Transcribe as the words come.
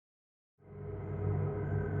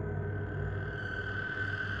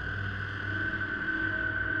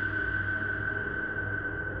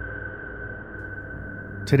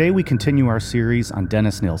Today we continue our series on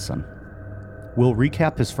Dennis Nilsen. We'll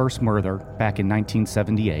recap his first murder back in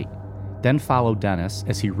 1978, then follow Dennis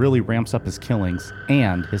as he really ramps up his killings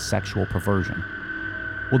and his sexual perversion.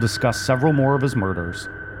 We'll discuss several more of his murders,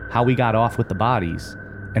 how he got off with the bodies,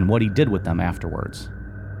 and what he did with them afterwards.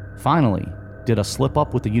 Finally, did a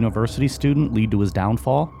slip-up with a university student lead to his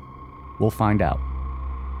downfall? We'll find out.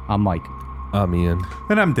 I'm Mike. I'm Ian.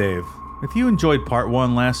 And I'm Dave. If you enjoyed part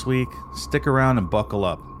 1 last week, stick around and buckle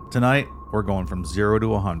up. Tonight, we're going from 0 to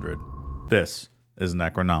 100. This is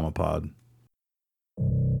Necronomipod.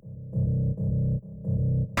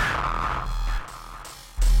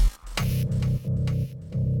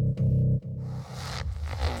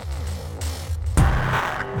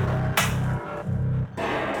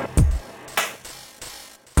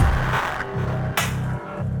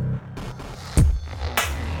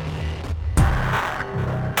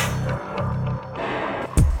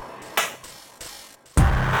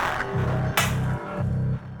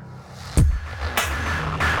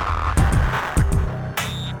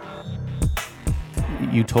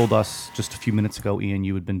 You told us just a few minutes ago, Ian,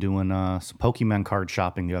 you had been doing some Pokemon card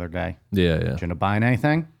shopping the other day. Yeah. Did you end up buying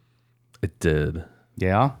anything? I did.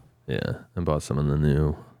 Yeah? Yeah. I bought some of the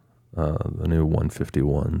new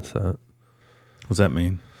 151 set. What does that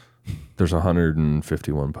mean? There's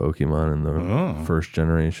 151 Pokemon in the first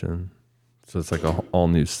generation. So it's like a all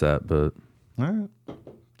new set, but All right.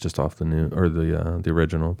 just off the new or the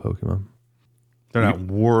original Pokemon. They're not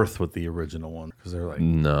worth with the original one because they're like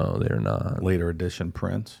No, they're not. later edition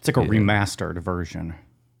prints. It's like a remastered version.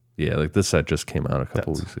 Yeah, like this set just came out a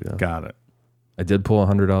couple weeks ago. Got it. I did pull a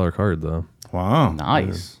 $100 card though. Wow.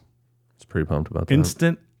 Nice. It's pretty pumped about that.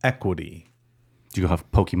 Instant equity. Do you have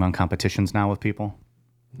Pokemon competitions now with people?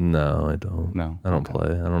 No, I don't. No. I don't play.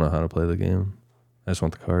 I don't know how to play the game. I just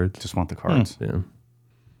want the cards. Just want the cards. Yeah.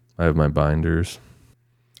 I have my binders.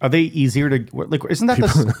 Are they easier to like? Isn't that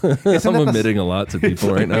the? I'm admitting a lot to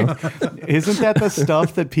people right now. Isn't that the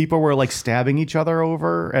stuff that people were like stabbing each other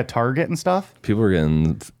over at Target and stuff? People are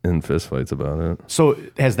getting in fistfights about it. So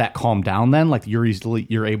has that calmed down then? Like you're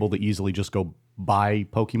able to easily just go buy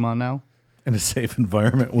Pokemon now? In a safe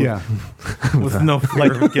environment with, Yeah. with no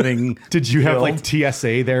fear of getting Did you have killed. like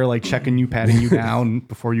TSA there, like checking you, patting you down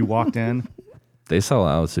before you walked in? They sell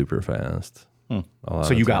out super fast. A lot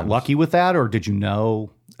So of you got times. lucky with that, or did you know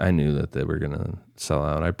I knew that they were going to sell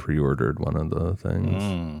out. I pre-ordered one of the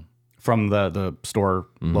things. from the store,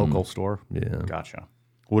 local store? Yeah. Gotcha.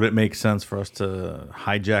 Would it make sense for us to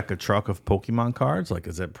hijack a truck of Pokemon cards? Like,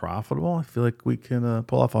 is it profitable? I feel like we can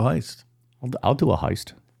pull off a heist. I'll do a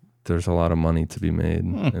heist. There's a lot of money to be made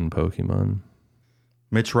in Pokemon.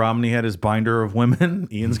 Mitch Romney had his binder of women.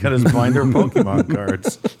 Ian's got his binder of Pokemon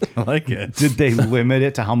cards. I like it. Did they limit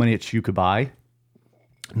it to how many you could buy?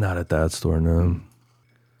 Not at that store, no.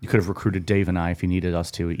 You could have recruited Dave and I if you needed us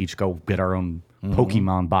to each go get our own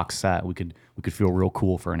Pokemon box set. We could feel real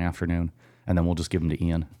cool for an afternoon, and then we'll just give them to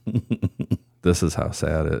Ian. This is how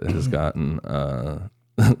sad it has gotten.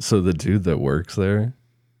 So the dude that works there,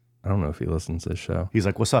 I don't know if he listens to this show. He's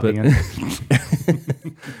like, "What's up, Ian?"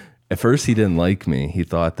 At first, he didn't like me. He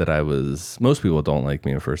thought that I was. Most people don't like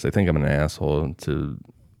me at first. They think I'm an asshole to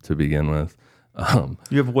begin with.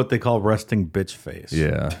 You have what they call resting bitch face.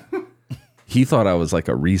 Yeah. He thought I was like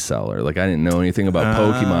a reseller. Like I didn't know anything about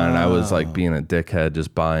Pokemon, and I was like being a dickhead,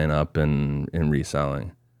 just buying up and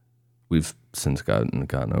reselling. We've since gotten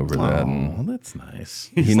over that, Oh, and that's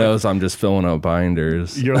nice. he knows I'm just filling out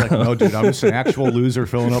binders. You're like, "No, dude, I'm just an actual loser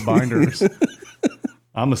filling up binders.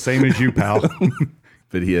 I'm the same as you, pal."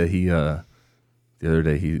 But he the other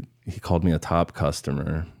day he called me a top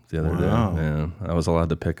customer. The other day, yeah, I was allowed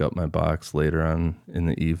to pick up my box later on in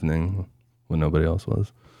the evening when nobody else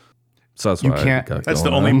was. So that's why can't- I got That's the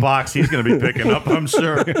going only on. box he's going to be picking up, I'm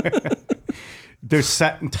sure. There's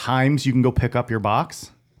certain times you can go pick up your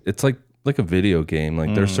box. It's like a video game.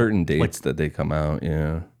 Like there's certain dates that they come out.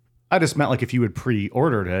 Yeah. I just meant like if you had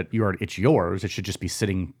pre-ordered it, it's yours. It should just be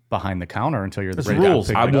sitting behind the counter until you're ready rules.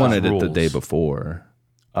 to pick I it up. wanted it the rules. day before.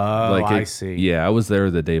 Oh, Like I see. Yeah, I was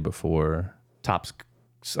there the day before. Top's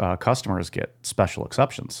customers get special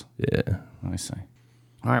exceptions. Yeah. I see.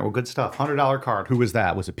 All right, well, good stuff. $100 card. Who was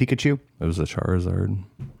that? Was it Pikachu? It was a Charizard.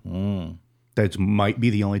 That might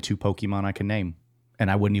be the only 2 Pokemon I can name.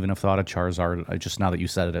 And I wouldn't even have thought of Charizard. Just now that you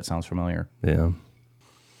said it, it sounds familiar. Yeah.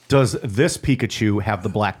 Does this Pikachu have the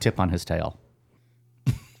black tip on his tail?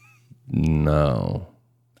 No.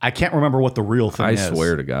 I can't remember what the real thing I is.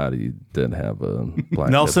 swear to God, he did have a black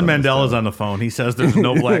Nelson tip on his Mandela's tail. on the phone. He says there's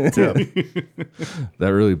no black tip. That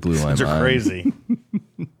really blew my These mind. are crazy.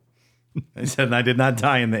 He said, and I did not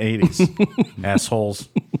die in the 80s. Assholes.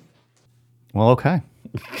 Well, okay.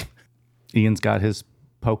 Ian's got his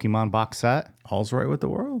Pokemon box set. All's right with the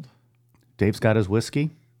world. Dave's got his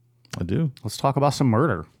whiskey. I do. Let's talk about some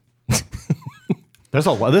murder. There's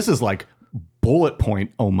a lot. This is like bullet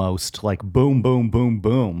point almost. Like boom, boom, boom,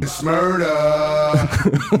 boom. It's murder.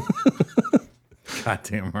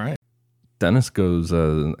 Goddamn right. Dennis goes,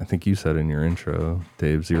 I think you said in your intro,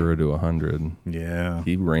 Dave, 0 to 100. Yeah.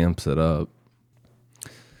 He ramps it up.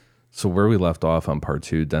 So where we left off on part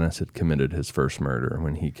 2, Dennis had committed his first murder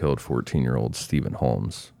when he killed 14-year-old Stephen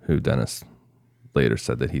Holmes, who Dennis later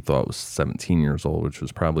said that he thought was 17 years old, which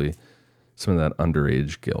was probably some of that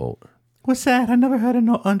underage guilt. What's that? I never heard of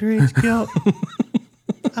no underage guilt.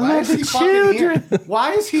 Why is he fucking here?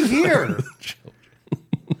 Why is he here?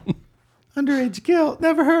 Underage guilt.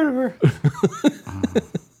 Never heard of her.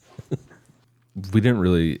 We didn't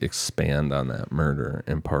really expand on that murder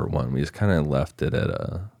in part 1. We just kind of left it at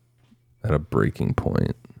a breaking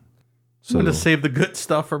point. So I'm going to save the good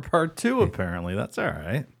stuff for part 2, apparently. That's all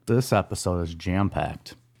right. This episode is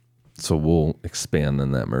jam-packed. So we'll expand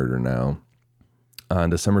on that murder now. On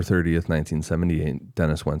December 30th, 1978,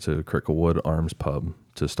 Dennis went to Cricklewood Arms Pub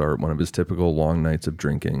to start one of his typical long nights of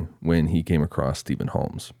drinking when he came across Stephen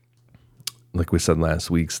Holmes. Like we said last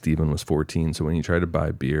week, Stephen was 14, so when he tried to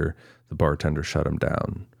buy beer, the bartender shut him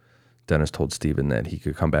down. Dennis told Stephen that he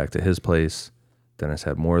could come back to his place. Dennis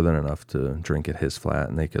had more than enough to drink at his flat,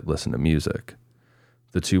 and they could listen to music.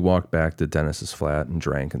 The two walked back to Dennis's flat and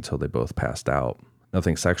drank until they both passed out.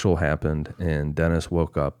 Nothing sexual happened, and Dennis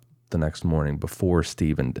woke up the next morning before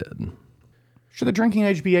Stephen did. Should the drinking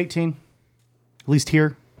age be 18? At least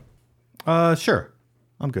here? Sure.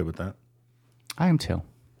 I'm good with that. I am too.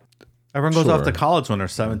 Everyone goes off Sure. to college when they're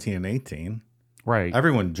 17 and 18. Right.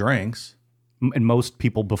 Everyone drinks. And most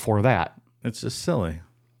people before that. It's just silly.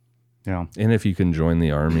 Yeah. And if you can join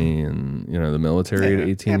the army and the military at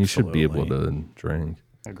 18, you should be able to drink.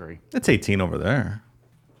 I agree. It's 18 over there.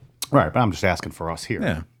 Right, but I'm just asking for us here.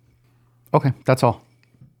 Yeah. Okay, that's all.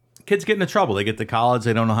 Kids get into trouble. They get to college.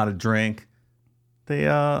 They don't know how to drink. They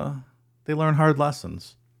learn hard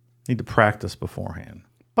lessons. Need to practice beforehand.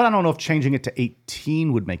 But I don't know if changing it to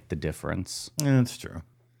 18 would make the difference. Yeah, that's true.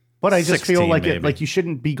 But I just 16 feel like maybe. you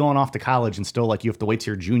shouldn't be going off to college and still like you have to wait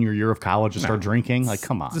till your junior year of college to start drinking. Like,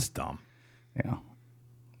 come on. It's dumb. Yeah.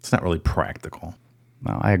 It's not really practical.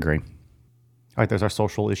 No, I agree. All right, there's our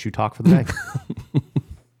social issue talk for the day.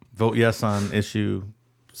 Vote yes on issue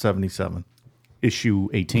 77. Issue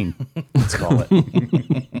 18, let's call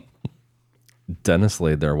it. Dennis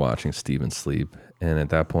laid there watching Stephen sleep, and at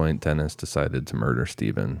that point, Dennis decided to murder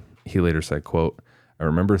Stephen. He later said, quote, "I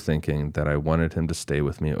remember thinking that I wanted him to stay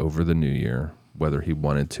with me over the new year, whether he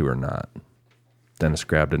wanted to or not." Dennis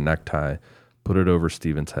grabbed a necktie, put it over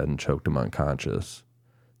Stephen's head, and choked him unconscious.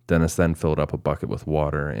 Dennis then filled up a bucket with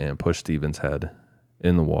water and pushed Stephen's head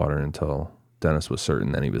in the water until Dennis was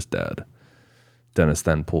certain that he was dead. Dennis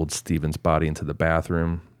then pulled Stephen's body into the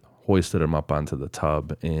bathroom, hoisted him up onto the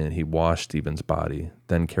tub, and he washed Stephen's body,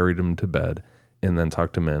 then carried him to bed, and then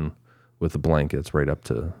tucked him in with the blankets right up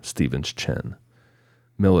to Stephen's chin.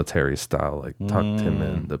 Military style, like tucked him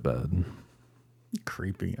in the bed.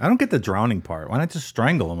 Creepy. I don't get the drowning part. Why not just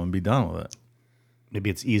strangle him and be done with it? Maybe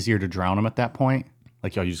it's easier to drown him at that point.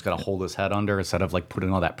 Like, you just got to hold his head under instead of like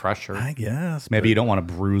putting all that pressure. I guess. Maybe you don't want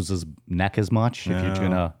to bruise his neck as much if you're going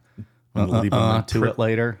to leave him in to it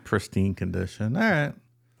later. pristine condition. All right.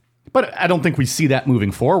 But I don't think we see that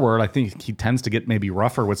moving forward. I think he tends to get maybe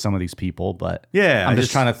rougher with some of these people. But Yeah, I'm I just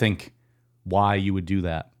just- trying to think why you would do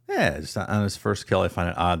that. Yeah, just on his first kill, I find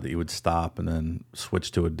it odd that you would stop and then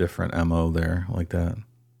switch to a different MO there like that.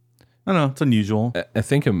 I don't know. It's unusual. I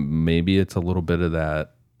think maybe it's a little bit of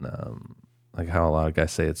that, like how a lot of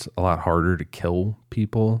guys say it's a lot harder to kill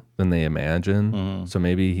people than they imagine. So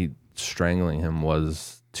maybe strangling him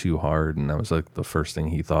was too hard, and that was like the first thing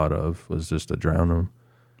he thought of was just to drown him.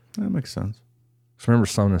 That makes sense. So remember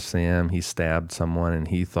Son of Sam, he stabbed someone and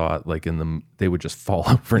he thought like they would just fall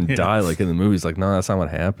over and die like in the movies. Like, no, that's not what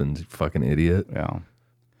happens, you fucking idiot. Yeah.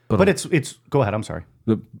 But it's go ahead. I'm sorry.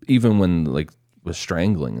 Even when like with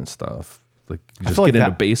strangling and stuff, like you just feel like get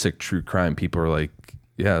into that- basic true crime, people are like,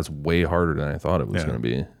 yeah, it's way harder than I thought it was Yeah. going to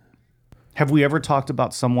be. Have we ever talked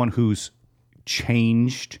about someone who's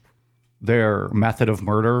changed their method of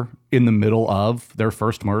murder in the middle of their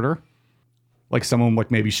first murder? Like someone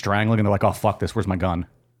like maybe strangling and they're like, oh, fuck this. Where's my gun?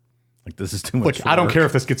 Like, this is too much Like, I don't work. care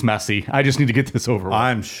if this gets messy. I just need to get this over with.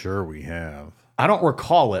 I'm sure we have. I don't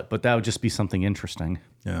recall it, but that would just be something interesting.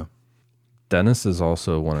 Yeah. Dennis is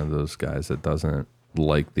also one of those guys that doesn't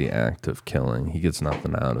like the act of killing. He gets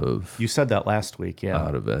nothing out of You said that last week. Yeah.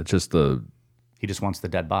 it. Just He just wants the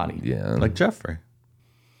dead body. yeah. Like Jeffrey.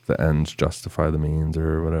 the ends justify the means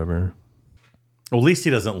or whatever. Well, at least he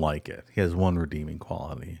doesn't like it. He has one redeeming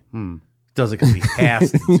quality. Does it because he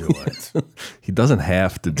has to do it. He doesn't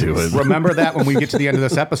have to do it. Remember that when we get to the end of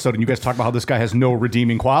this episode and you guys talk about how this guy has no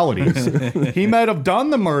redeeming qualities. He might have done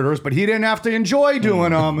the murders, but he didn't have to enjoy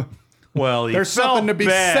doing them. Well, There's something to be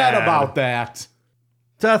said about that.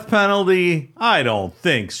 Death penalty? I don't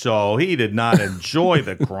think so. He did not enjoy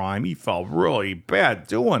the crime. He felt really bad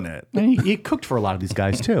doing it. And he cooked for a lot of these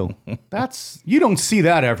guys too. You don't see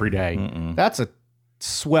that every day. That's a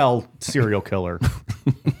swell serial killer.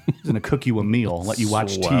 He's gonna cook you a meal, let you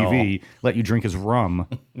watch TV, let you drink his rum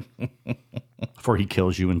before he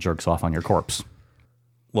kills you and jerks off on your corpse.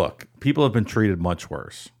 Look, people have been treated much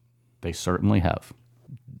worse. They certainly have.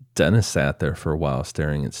 Dennis sat there for a while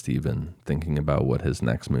staring at Steven, thinking about what his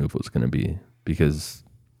next move was going to be, because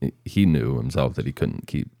he knew himself that he couldn't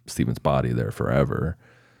keep Steven's body there forever.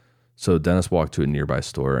 So Dennis walked to a nearby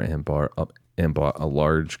store and bought a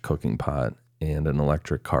large cooking pot and an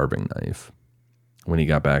electric carving knife. When he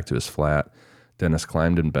got back to his flat, Dennis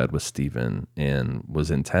climbed in bed with Steven and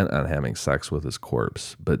was intent on having sex with his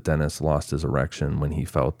corpse, but Dennis lost his erection when he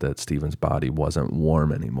felt that Steven's body wasn't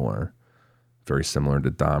warm anymore. Very similar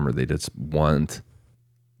to Dahmer. They just want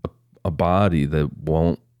a body that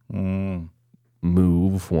won't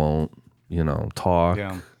move, won't, talk.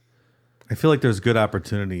 Yeah. I feel like there's good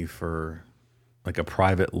opportunity for like a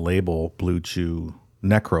private label Blue Chew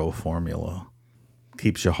Necro formula.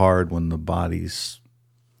 Keeps you hard when the body's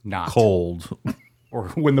Not cold. or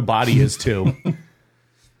when the body is too.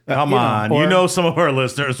 Come on. Some of our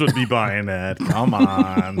listeners would be buying that. Come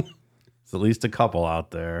on. There's at least a couple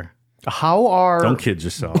out there. How are Don't kid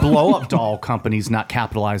yourself. blow-up doll companies not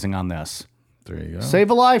capitalizing on this? There you go. Save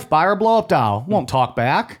a life, buy our blow-up doll. Won't talk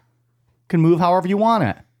back. Can move however you want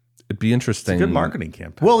it. It'd be interesting. Good marketing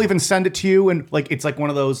campaign. We'll even send it to you, and it's like one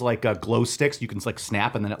of those glow sticks you can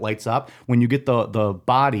snap and then it lights up. When you get the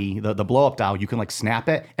body, the blow-up doll, you can snap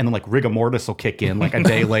it, and then rigor mortis will kick in a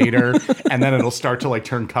day later, and then it'll start to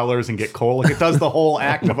turn colors and get cold. It does the whole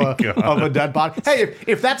act of a dead body. Hey,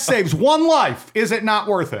 if that saves one life, is it not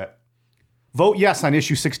worth it? Vote yes on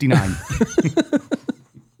issue 69.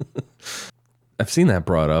 I've seen that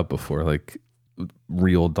brought up before,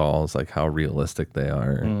 real dolls, how realistic they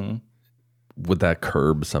are. Would that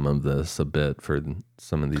curb some of this a bit for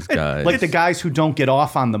some of these guys? The guys who don't get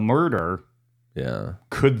off on the murder. Yeah.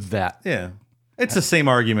 Could that? Yeah. It's the same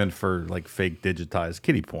argument for fake digitized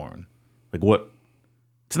kiddie porn.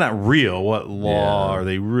 It's not real. What law are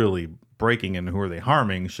they really breaking and who are they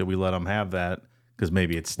harming? Should we let them have that? Because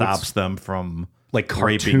maybe it stops them from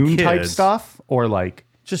cartoon type stuff or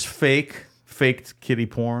just faked kiddie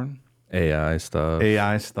porn. AI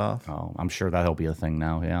stuff. Oh, I'm sure that'll be a thing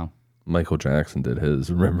now. Yeah. Michael Jackson did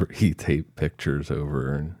his. Remember, he taped pictures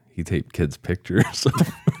over, and he taped kids' pictures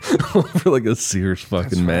over a Sears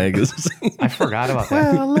fucking magazine. I forgot about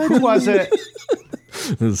that. Who was it?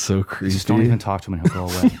 It was so creepy. Just don't even talk to him and he'll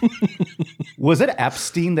go away. Was it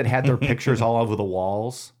Epstein that had their pictures all over the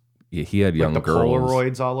walls? Yeah, he had young the girls.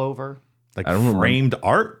 Polaroids all over? I don't framed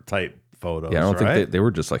art type photos. Yeah, I don't think they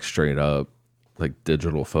were just straight up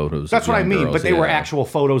digital photos. That's what I mean, girls. but they were actual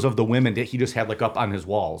photos of the women that he just had up on his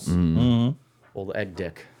walls. Mm-hmm. Old egg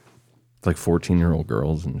dick. 14-year-old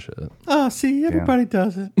girls and shit. Oh, see, everybody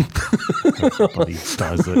does it. Everybody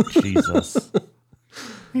does it. Jesus.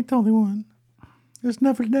 Ain't the only one. There's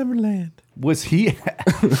Neverland. Was he?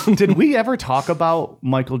 Did we ever talk about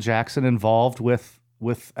Michael Jackson involved with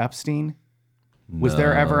Epstein? Was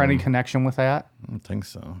there ever any connection with that? I don't think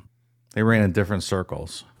so. They ran in different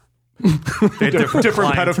circles. They had different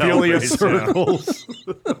pedophilia circles.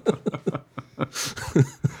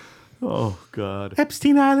 Oh, God.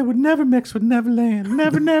 Epstein Island would never mix with Neverland.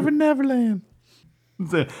 Neverland.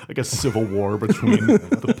 Like a civil war between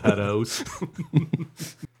the pedos.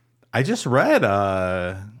 I just read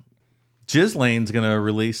Ghislaine's going to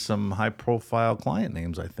release some high-profile client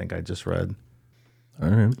names, I think I just read. All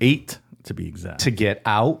right. 8, to be exact. To get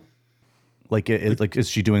out? Is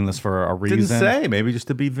she doing this for a reason? Didn't say. Maybe just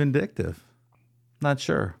to be vindictive. Not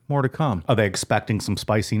sure. More to come. Are they expecting some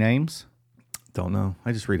spicy names? Don't know.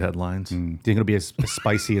 I just read headlines. Do you think it'll be as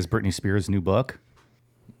spicy as Britney Spears' new book?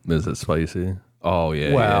 Is it spicy? Oh,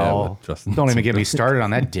 yeah. Well, yeah, Justin don't even get me started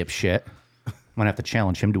on that dipshit. I'm going to have to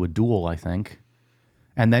challenge him to a duel, I think.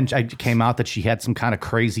 And then it came out that she had some kind of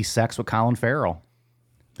crazy sex with Colin Farrell.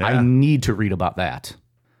 Yeah. I need to read about that.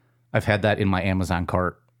 I've had that in my Amazon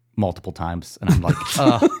cart multiple times. And I'm like,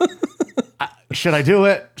 should I do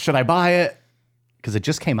it? Should I buy it? Because it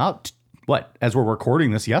just came out, as we're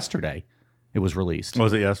recording this yesterday, it was released.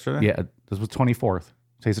 Was it yesterday? Yeah, this was 24th.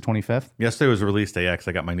 Today's the 25th. Yesterday was release day. I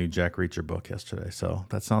got my new Jack Reacher book yesterday, so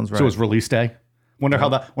that sounds right. So it was release day. Wonder how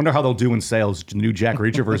they'll do in sales. The new Jack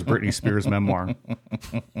Reacher versus Britney Spears memoir.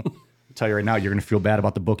 I'll tell you right now, you're gonna feel bad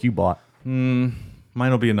about the book you bought. Mine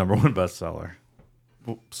will be a #1 bestseller.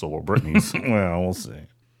 So will Britney's. Well, we'll see.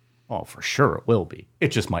 Oh, for sure it will be. It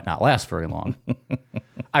just might not last very long.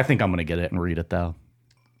 I think I'm gonna get it and read it though.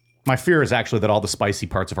 My fear is actually that all the spicy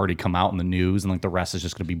parts have already come out in the news, and like the rest is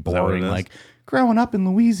just going to be boring. Like, growing up in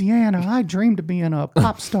Louisiana, I dreamed of being a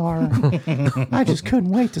pop star. I just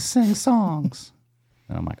couldn't wait to sing songs.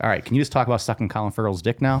 And I'm like, all right, can you just talk about sucking Colin Farrell's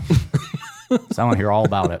dick now? So I want to hear all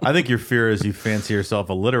about it. I think your fear is you fancy yourself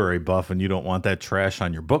a literary buff and you don't want that trash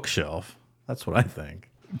on your bookshelf. That's what I think.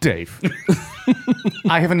 Dave,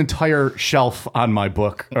 I have an entire shelf on my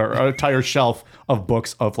book, or an entire shelf of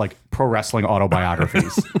books of like pro wrestling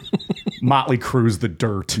autobiographies. Motley Crue's The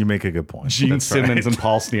Dirt. You make a good point. Gene That's Simmons right. and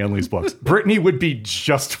Paul Stanley's books. Brittany would be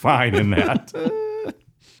just fine in that.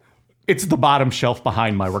 It's the bottom shelf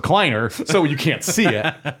behind my recliner, so you can't see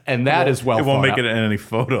it, and that is well. It won't make thought it out. in any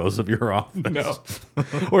photos of your office. No,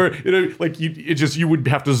 or like you would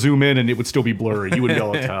have to zoom in, and it would still be blurry. You wouldn't be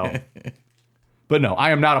able to tell. But no, I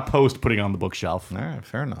am not opposed to putting it on the bookshelf. All right,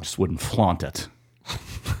 fair enough. Just wouldn't flaunt it.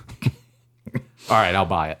 All right, I'll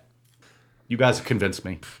buy it. You guys have convinced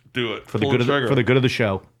me Do it for the good of the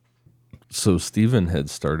show. So Steven had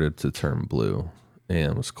started to turn blue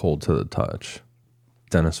and was cold to the touch.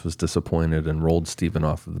 Dennis was disappointed and rolled Steven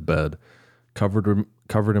off of the bed, covered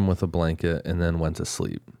him with a blanket, and then went to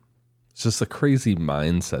sleep. It's just a crazy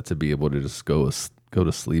mindset to be able to just go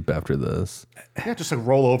to sleep after this. Yeah, just like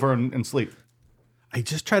roll over and sleep. I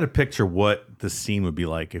just try to picture what the scene would be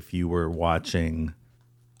like if you were watching,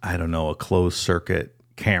 I don't know, a closed circuit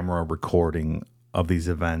camera recording of these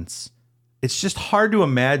events. It's just hard to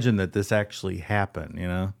imagine that this actually happened, you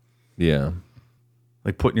know? Yeah.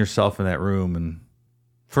 Like putting yourself in that room and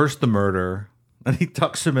first the murder, and he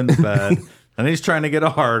tucks him in the bed, and he's trying to get a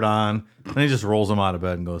hard on, and he just rolls him out of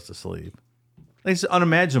bed and goes to sleep. It's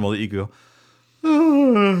unimaginable that you go,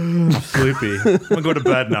 I'm sleepy. I'm gonna go to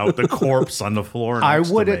bed now with the corpse on the floor next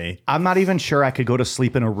to me. I'm not even sure I could go to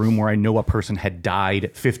sleep in a room where I know a person had died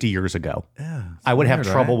 50 years ago. Yeah, I would have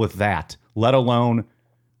trouble with that, let alone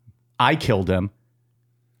I killed him.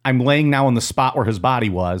 I'm laying now in the spot where his body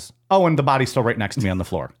was. Oh, and the body's still right next to me on the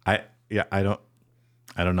floor. I don't know.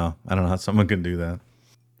 I don't know how someone can do that.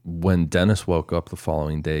 When Dennis woke up the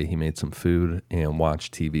following day, he made some food and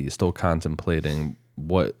watched TV, still contemplating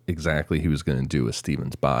what exactly he was going to do with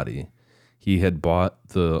Steven's body. He had bought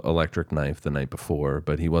the electric knife the night before,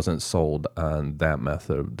 but he wasn't sold on that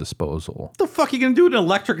method of disposal. What the fuck are you gonna do with an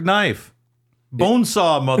electric knife? Bone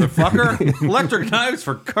saw, motherfucker. Electric knives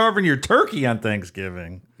for carving your turkey on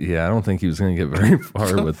Thanksgiving. Yeah, I don't think he was going to get very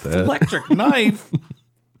far with that. Electric knife.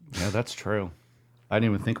 Yeah, that's true. I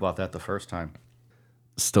didn't even think about that the first time.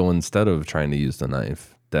 So instead of trying to use the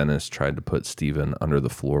knife, Dennis tried to put Steven under the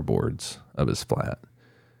floorboards of his flat.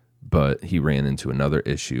 But he ran into another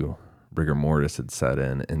issue. Rigor mortis had set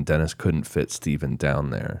in, and Dennis couldn't fit Steven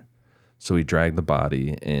down there. So he dragged the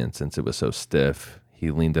body, and since it was so stiff,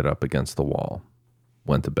 he leaned it up against the wall.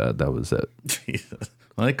 Went to bed. That was it. Jesus.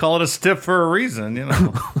 Well, they call it a stiff for a reason, you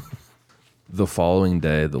know. The following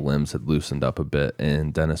day, the limbs had loosened up a bit,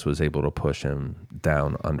 and Dennis was able to push him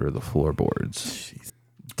down under the floorboards. Jeez.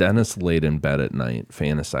 Dennis laid in bed at night,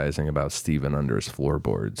 fantasizing about Steven under his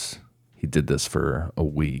floorboards. He did this for a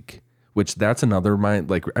week, which that's another mind.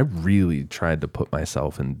 Like, I really tried to put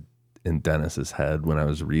myself in Dennis's head when I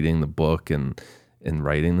was reading the book and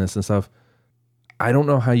writing this and stuff. I don't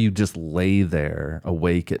know how you just lay there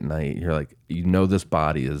awake at night. You're like, you know, this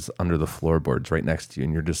body is under the floorboards right next to you,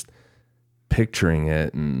 and you're just picturing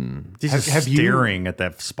it and Just staring at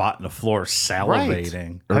that spot in the floor,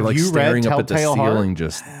 salivating. or Have like you read staring up at the Telltale Heart? ceiling,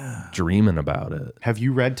 just dreaming about it. Have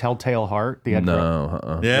you read Telltale Heart?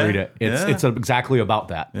 No. Yeah. Read it. It's exactly about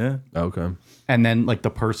that. Yeah. Okay. And then like the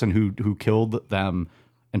person who killed them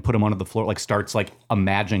and put them under the floor like starts like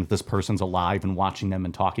imagining this person's alive and watching them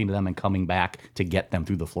and talking to them and coming back to get them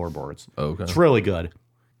through the floorboards. Okay. It's really good.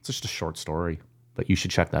 It's just a short story, but you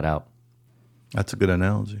should check that out. That's a good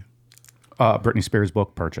analogy. Britney Spears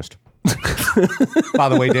book purchased. By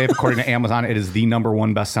the way, Dave, according to Amazon, it is the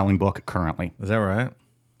 #1 best-selling book currently. Is that right?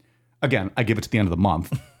 Again, I give it to the end of the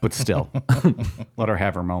month, but still, let her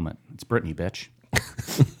have her moment. It's Britney, bitch.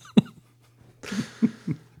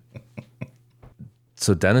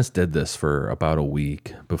 So Dennis did this for about a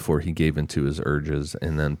week before he gave into his urges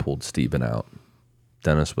and then pulled Steven out.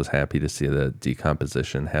 Dennis was happy to see that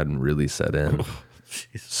decomposition hadn't really set in.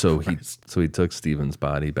 So he took Steven's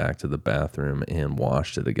body back to the bathroom and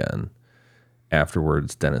washed it again.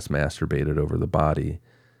 Afterwards, Dennis masturbated over the body,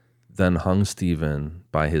 then hung Stephen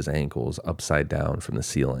by his ankles upside down from the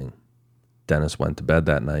ceiling. Dennis went to bed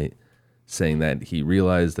that night, saying that he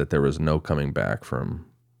realized that there was no coming back from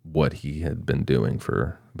what he had been doing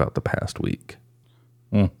for about the past week.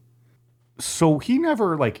 So he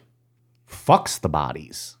never, like, fucks the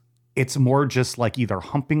bodies. It's more just, like, either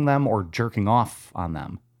humping them or jerking off on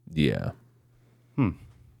them. Yeah.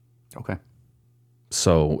 Okay.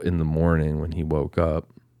 So in the morning when he woke up,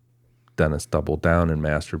 Dennis doubled down and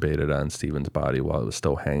masturbated on Stephen's body while it was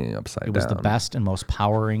still hanging upside down. It was the best and most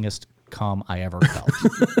poweringest cum I ever felt.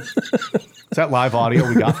 Is that live audio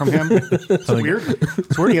we got from him? It's weird.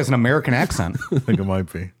 It's weird he has an American accent. I think it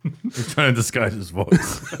might be. He's trying to disguise his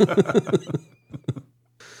voice.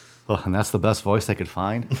 Oh, and that's the best voice I could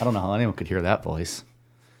find. I don't know how anyone could hear that voice.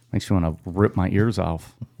 Makes me want to rip my ears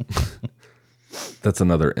off. That's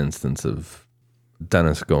another instance of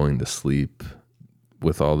Dennis going to sleep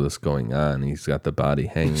with all this going on. He's got the body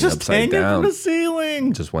hanging Just upside hanging down. from the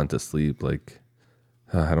ceiling. Just went to sleep like,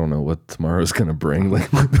 I don't know what tomorrow's going to bring.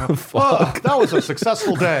 Like, what the fuck? Oh, that was a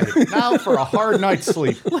successful day. Now for a hard night's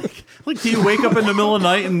sleep. Like, do you wake up in the middle of the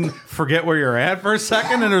night and forget where you're at for a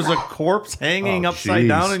second and there's a corpse hanging upside jeez.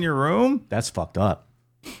 down in your room? That's fucked up.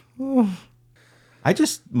 I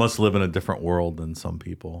just must live in a different world than some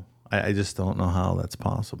people. I just don't know how that's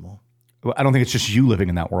possible. Well, I don't think it's just you living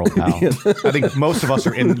in that world, pal. I think most of us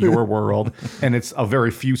are in your world, and it's a very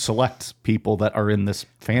few select people that are in this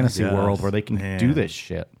fantasy Yes, world where they can man. do this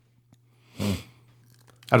shit. I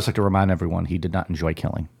just like to remind everyone he did not enjoy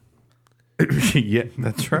killing. Yeah,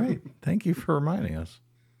 that's right. Thank you for reminding us.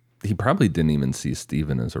 He probably didn't even see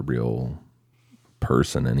Stephen as a real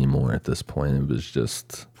person anymore at this point. It was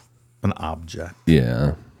just, An object.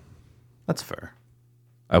 yeah, That's fair.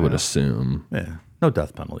 I would assume. Yeah. No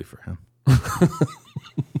death penalty for him.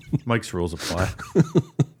 Mike's rules apply. I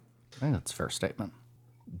think that's a fair statement.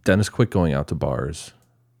 Dennis quit going out to bars.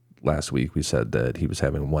 Last week we said that he was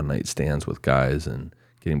having one-night stands with guys and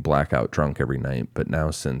getting blackout drunk every night. But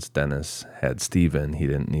now since Dennis had Stephen, he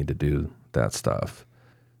didn't need to do that stuff.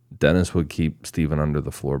 Dennis would keep Stephen under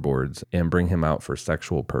the floorboards and bring him out for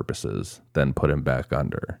sexual purposes, then put him back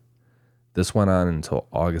under. This went on until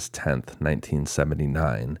August 10th,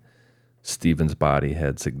 1979. Stephen's body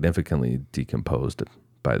had significantly decomposed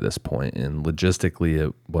by this point, and logistically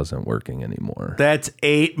it wasn't working anymore. That's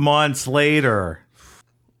 8 months later.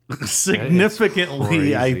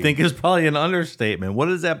 Significantly, I crazy. think is probably an understatement. What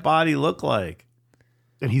does that body look like?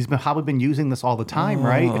 And he's probably been using this all the time,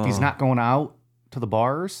 right? If he's not going out to the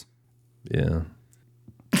bars. Yeah.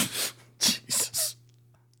 Jesus.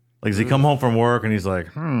 Like, does he come home from work and he's like,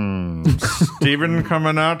 Steven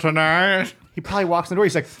coming out tonight? He probably walks in the door.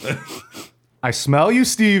 He's like, I smell you,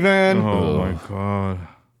 Steven. Oh, my God.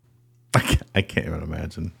 I can't even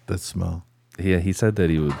imagine that smell. Yeah, he said that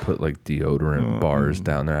he would put like deodorant bars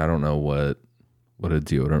down there. I don't know what a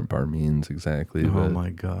deodorant bar means exactly. Oh, but my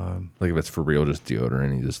God. like if it's for real, just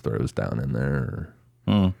deodorant he just throws down in there.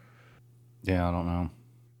 Yeah, I don't know.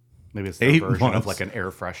 Maybe it's their 8 version months. of like an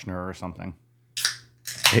air freshener or something.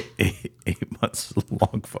 8 months is a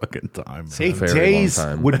long fucking time. Man. 8 very days long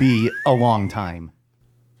time. would be a long time.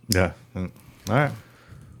 Yeah. All right.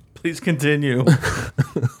 Please continue.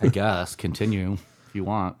 I guess. Continue if you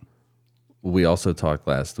want. We also talked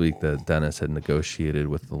last week that Dennis had negotiated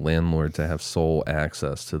with the landlord to have sole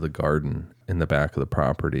access to the garden in the back of the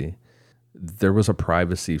property. There was a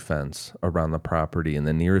privacy fence around the property, and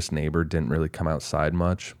the nearest neighbor didn't really come outside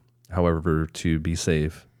much. However, to be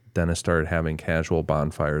safe, Dennis started having casual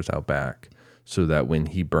bonfires out back so that when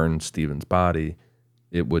he burned Stephen's body,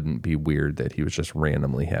 it wouldn't be weird that he was just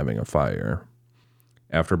randomly having a fire.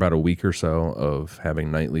 After about a week or so of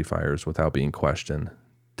having nightly fires without being questioned,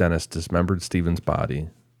 Dennis dismembered Stephen's body,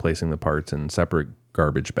 placing the parts in separate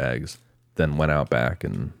garbage bags, then went out back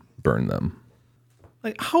and burned them.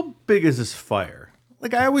 Like, how big is this fire?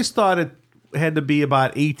 Like, I always thought it had to be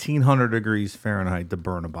about 1,800 degrees Fahrenheit to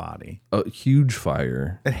burn a body. A huge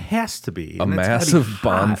fire, It has to be. a and it's gotta be massive hot.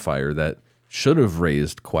 bonfire that should have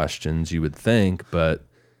raised questions, you would think, but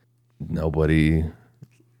no one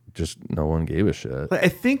gave a shit. Like, I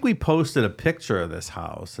think we posted a picture of this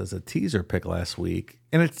house as a teaser pic last week,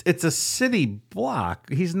 and it's a city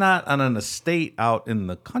block. He's not on an estate out in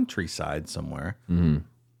the countryside somewhere.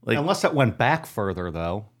 Like- Unless that went back further,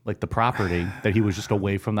 though, like the property, that he was just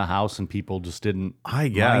away from the house and people just didn't I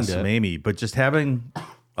guess mind it. maybe, but just having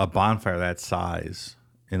a bonfire that size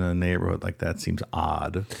in a neighborhood like that seems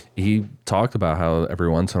odd. He talked about how every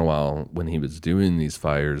once in a while when he was doing these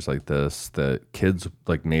fires like this, that kids,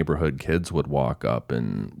 like neighborhood kids, would walk up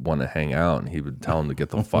and want to hang out, and he would tell them to get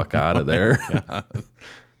the fuck out of there.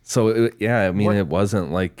 So, it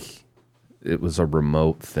wasn't like it was a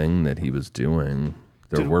remote thing that he was doing.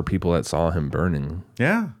 There were people that saw him burning.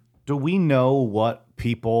 Yeah. Do we know what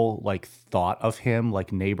people like thought of him,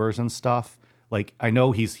 like neighbors and stuff? Like, I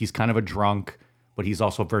know he's kind of a drunk, but he's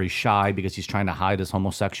also very shy because he's trying to hide his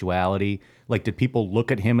homosexuality. Like, did people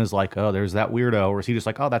look at him as like, oh, there's that weirdo? Or is he just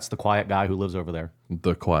like, oh, that's the quiet guy who lives over there?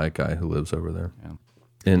 The quiet guy who lives over there. Yeah.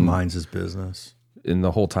 And Minds his business. in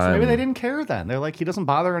the whole time. So maybe they didn't care then. They're like, he doesn't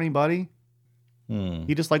bother anybody.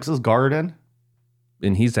 He just likes his garden.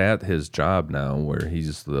 And he's at his job now where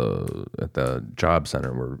he's at the job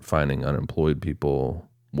center where finding unemployed people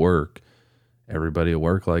work. Everybody at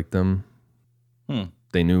work liked him.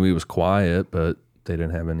 They knew he was quiet, but they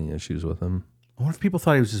didn't have any issues with him. I wonder if people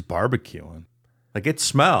thought he was just barbecuing. Like, it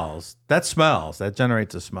smells. That smells. That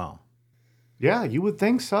generates a smell. Yeah, you would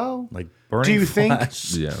think so. Like burning Do you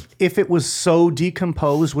flesh. Yeah. If it was so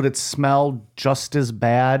decomposed, would it smell just as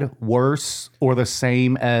bad, worse, or the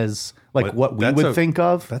same as like But what we that's would think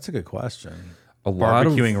of? That's a good question. A lot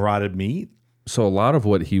of Barbecuing rotted meat? So a lot of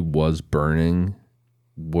what he was burning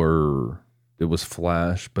it was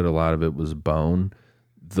flesh, but a lot of it was bone.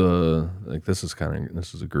 This is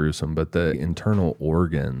gruesome, but the internal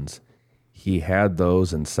organs, he had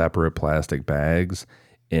those in separate plastic bags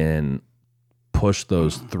and pushed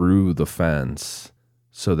those through the fence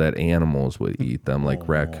so that animals would eat them, like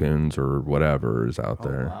raccoons or whatever is out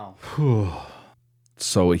there. Wow.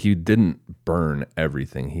 So he didn't burn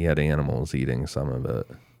everything. He had animals eating some of it.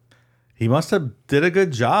 He must have did a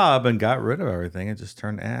good job and got rid of everything and just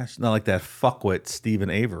turned ash. Not like that fuckwit Stephen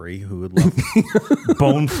Avery who had left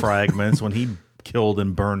bone fragments when he killed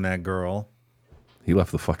and burned that girl. He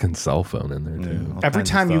left the fucking cell phone in there too. All Every kinds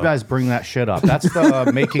of time you stuff. guys bring that shit up, that's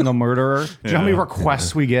the Making a Murderer. Do you know how many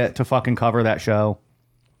requests we get to fucking cover that show?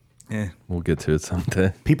 We'll get to it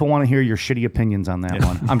someday. People want to hear your shitty opinions on that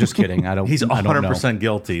one. I'm just kidding. I don't. He's I don't know. 100%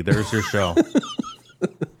 guilty. There's your show.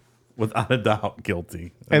 Without a doubt,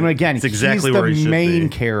 guilty. And again, it's exactly he's where he the should main be.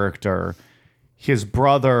 character. His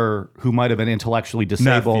brother, who might have been intellectually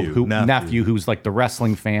disabled, Nephew. who's like the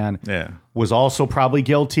wrestling fan, Yeah. was also probably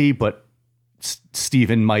guilty, but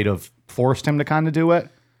Steven might have forced him to kind of do it.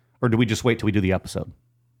 Or do we just wait till we do the episode?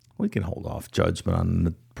 We can hold off judgment on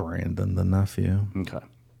the Brandon, the nephew. Okay.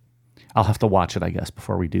 I'll have to watch it, I guess,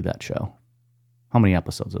 before we do that show. How many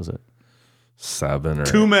episodes is it? 7 or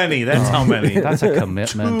Too many. That's how many. That's a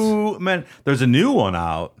commitment. Too many. There's a new one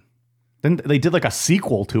out. Then they did like a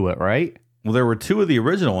sequel to it, right? Well, there were 2 of the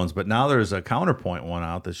original ones, but now there's a counterpoint one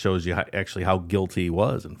out that shows you actually how guilty he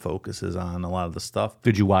was and focuses on a lot of the stuff.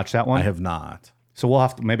 Did you watch that one? I have not. So we'll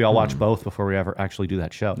have to, maybe I'll watch both before we ever actually do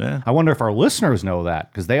that show. Yeah. I wonder if our listeners know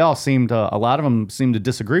that, because they all seem to, a lot of them seem to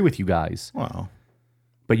disagree with you guys. Well,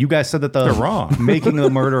 But you guys said that the They're wrong. Making the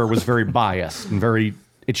Murderer was very biased and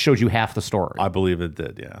it showed you half the story. I believe it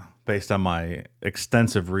did, yeah. Based on my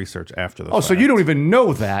extensive research after the Oh, so fact. you don't even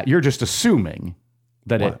know that. You're just assuming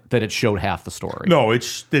that What? it showed half the story. No, it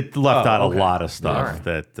left out okay. a lot of stuff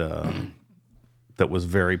that was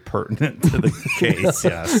very pertinent to the case,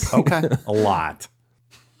 yes. Okay. A lot.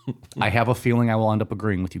 I have a feeling I will end up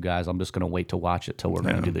agreeing with you guys. I'm just going to wait to watch it till we're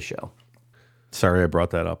going to do the show. Sorry I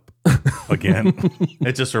brought that up again.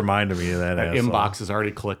 It just reminded me of that. asshole. Inbox is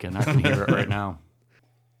already clicking. I can hear it right now.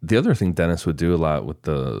 The other thing Dennis would do a lot with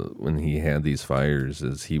when he had these fires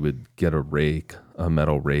is he would get a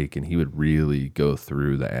metal rake, and he would really go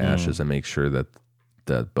through the ashes and make sure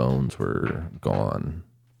that bones were gone.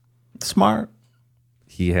 Smart.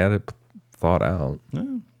 He had it thought out.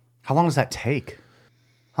 How long does that take?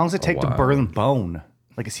 How long does it take to while. burn bone?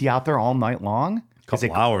 Like, is he out there all night long?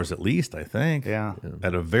 Couple hours at least, I think. Yeah.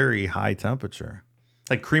 At a very high temperature.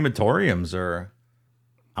 Like crematoriums are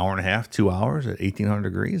hour and a half, 2 hours at 1800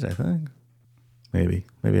 degrees, I think. Maybe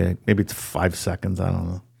it's 5 seconds. I don't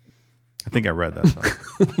know. I think I read that somewhere.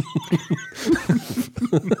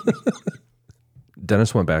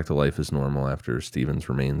 Dennis went back to life as normal after Stephen's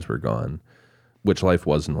remains were gone, which life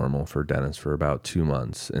was normal for Dennis for about 2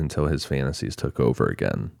 months until his fantasies took over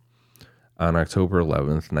again. On October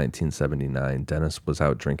 11th, 1979, Dennis was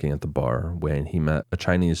out drinking at the bar when he met a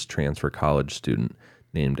Chinese transfer college student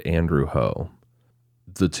named Andrew Ho.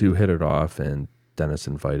 The two hit it off, and Dennis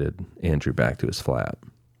invited Andrew back to his flat.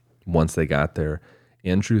 Once they got there,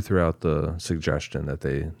 Andrew threw out the suggestion that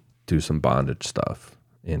they do some bondage stuff.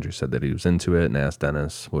 Andrew said that he was into it and asked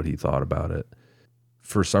Dennis what he thought about it.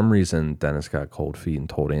 For some reason, Dennis got cold feet and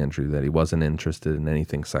told Andrew that he wasn't interested in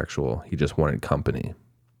anything sexual. He just wanted company.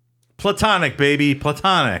 Platonic, baby.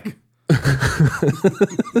 Platonic.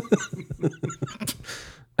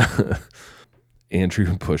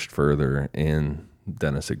 Andrew pushed further, and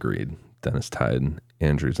Dennis agreed. Dennis tied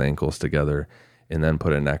Andrew's ankles together and then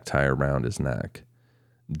put a necktie around his neck.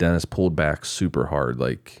 Dennis pulled back super hard,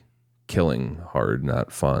 like killing hard,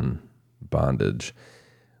 not fun, bondage,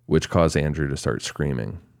 which caused Andrew to start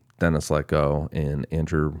screaming. Dennis let go, and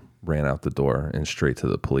Andrew ran out the door and straight to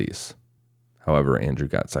the police. However, Andrew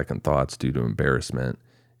got second thoughts due to embarrassment,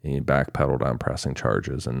 and he backpedaled on pressing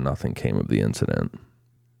charges, and nothing came of the incident.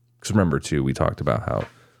 Because remember, too, we talked about how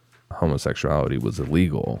homosexuality was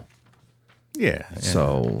illegal. Yeah.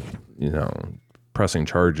 So, pressing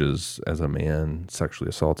charges as a man sexually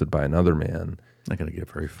assaulted by another man. Not going to get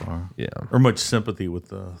very far. Yeah. Or much sympathy with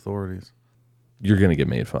the authorities. You're going to get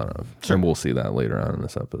made fun of. Sure. And we'll see that later on in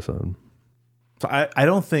this episode. So I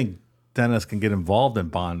don't think Dennis can get involved in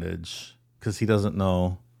bondage because he doesn't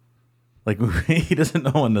know. Like, he doesn't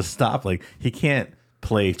know when to stop. Like, he can't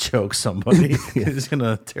play choke somebody. He's going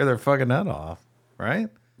to tear their fucking head off. Right?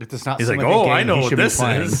 It's not He's like, a I game know he what should be this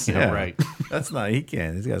playing." is. Yeah, right. That's not, he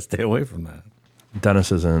can't. He's got to stay away from that.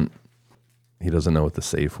 Dennis he doesn't know what the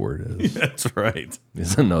safe word is. That's right. He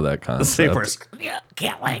doesn't know that concept. The safe word.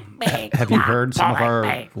 Have you heard some of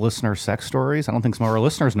our listener sex stories? I don't think some of our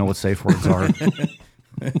listeners know what safe words are.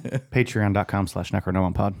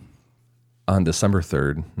 Patreon.com/necronomapod. On December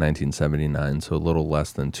 3rd, 1979, so a little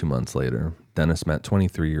less than 2 months later, Dennis met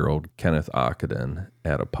 23-year-old Kenneth Ockenden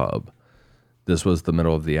at a pub. This was the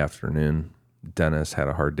middle of the afternoon. Dennis had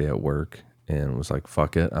a hard day at work and was like,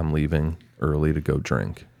 fuck it, I'm leaving early to go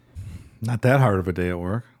drink. Not that hard of a day at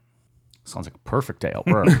work. Sounds like a perfect day at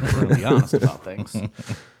work. We're really honest about things.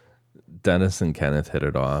 Dennis and Kenneth hit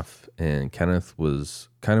it off, and Kenneth was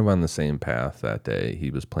kind of on the same path that day.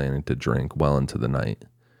 He was planning to drink well into the night.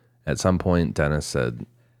 At some point, Dennis said,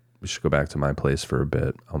 we should go back to my place for a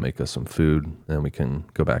bit. I'll make us some food, and then we can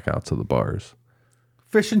go back out to the bars.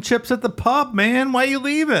 Fish and chips at the pub, man. Why are you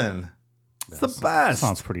leaving? It's the best.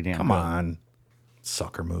 Sounds pretty damn Come good. on.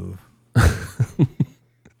 Sucker move.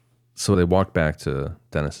 So they walked back to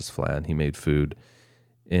Dennis's flat. He made food.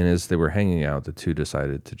 And as they were hanging out, the two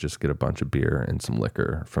decided to just get a bunch of beer and some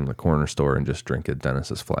liquor from the corner store and just drink at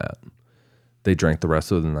Dennis's flat. They drank the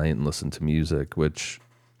rest of the night and listened to music, which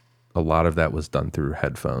a lot of that was done through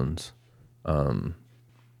headphones. I'm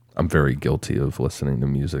very guilty of listening to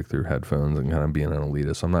music through headphones and kind of being an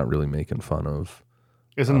elitist. I'm not really making fun of.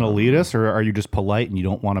 Isn't it elitist, or are you just polite and you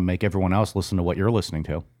don't want to make everyone else listen to what you're listening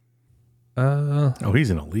to? Oh, he's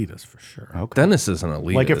an elitist for sure. Okay. Dennis is an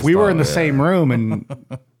elitist. Like if we were in the same room and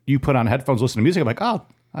you put on headphones, listen to music, I'm like, oh,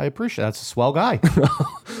 I appreciate it. That's a swell guy.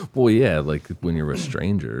 Well, yeah, like when you're with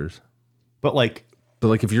strangers. But like,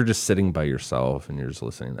 if you're just sitting by yourself and you're just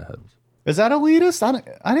listening to headphones. is that elitist? I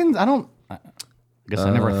guess I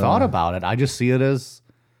never thought about it. I just see it as,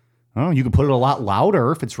 oh, you can put it a lot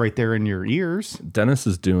louder if it's right there in your ears. Dennis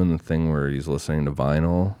is doing the thing where he's listening to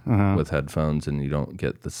vinyl with headphones, and you don't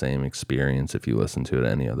get the same experience if you listen to it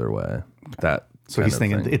any other way. So he's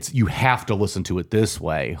thinking you have to listen to it this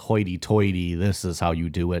way. Hoity-toity, this is how you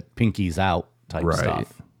do it. Pinkies out type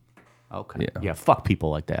stuff. Okay. Yeah, fuck people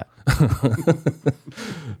like that.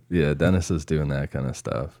 Yeah, Dennis is doing that kind of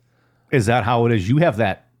stuff. Is that how it is? You have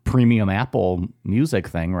that premium Apple music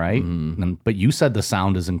thing, right? But you said the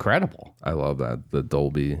sound is incredible. I love that. The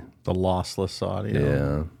Dolby. The lossless audio.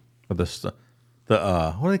 Yeah. Or the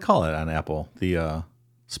what do they call it on Apple? The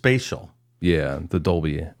spatial. Yeah, the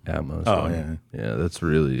Dolby Atmos. Oh, one. yeah. Yeah, that's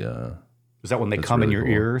really... Is that when they That's come in really your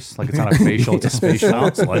cool. ears? Like it's not a facial, it's a spatial.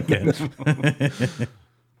 Sounds like it.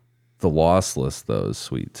 The lossless, though, is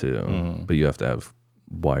sweet, too. But you have to have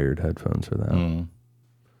wired headphones for that.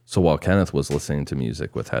 So while Kenneth was listening to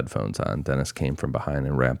music with headphones on, Dennis came from behind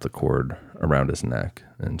and wrapped the cord around his neck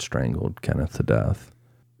and strangled Kenneth to death.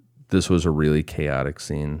 This was a really chaotic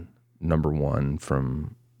scene. Number one,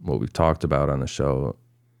 from what we've talked about on the show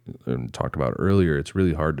and talked about earlier, it's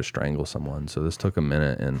really hard to strangle someone. So this took a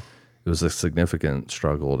minute, and it was a significant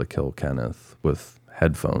struggle to kill Kenneth with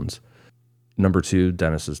headphones. Number two,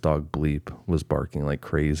 Dennis's dog Bleep was barking like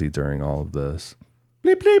crazy during all of this.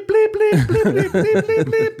 Bleep, bleep, bleep, bleep, bleep, bleep, bleep, bleep,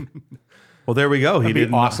 bleep. Well, there we go. It'd be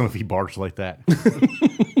awesome if he barked like that. Bleep,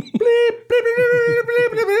 bleep, bleep, bleep,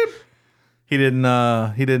 bleep, bleep. He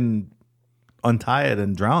didn't untie it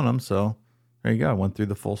and drown him. So there you go. I went through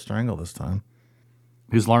the full strangle this time.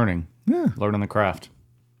 He's learning. Yeah. Learning the craft.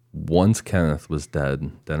 Once Kenneth was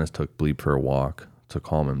dead, Dennis took Bleep for a walk to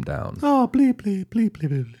calm him down. Oh, bleep, bleep, bleep, bleep,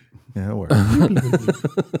 bleep. Yeah, it worked. Bleep, bleep,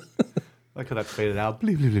 bleep. Like how that faded out.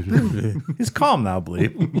 Bleep, bleep, bleep, bleep. He's calm now,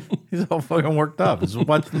 Bleep. He's all fucking worked up. He's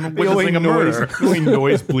witnessing The only a murder.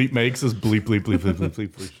 noise Bleep makes is bleep, bleep, bleep, bleep, bleep,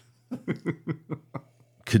 bleep, bleep.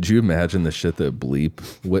 Could you imagine the shit that Bleep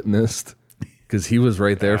witnessed? Because he was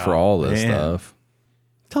right there for all this stuff.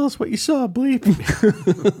 Tell us what you saw, Bleep.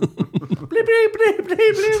 Bleep, bleep, bleep,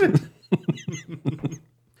 bleep, bleep.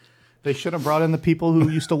 They should have brought in the people who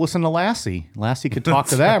used to listen to Lassie. Lassie could talk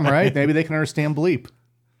to them, right? Maybe they can understand Bleep.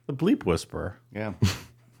 The Bleep Whisperer. Yeah.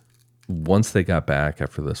 Once they got back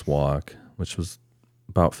after this walk, which was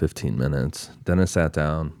about 15 minutes, Dennis sat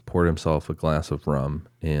down, poured himself a glass of rum,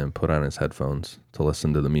 and put on his headphones to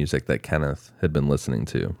listen to the music that Kenneth had been listening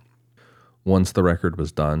to. Once the record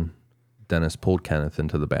was done, Dennis pulled Kenneth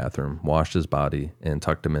into the bathroom, washed his body, and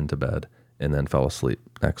tucked him into bed, and then fell asleep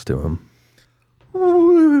next to him.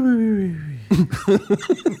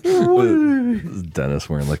 Dennis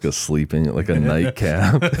wearing like a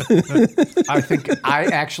nightcap.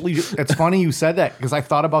 It's funny you said that because I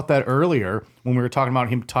thought about that earlier when we were talking about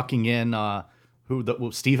him tucking in,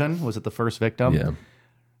 Stephen, was it the first victim? Yeah.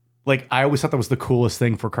 Like, I always thought that was the coolest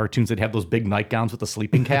thing for cartoons. They'd have those big nightgowns with the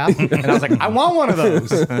sleeping cap. And I was like, I want one of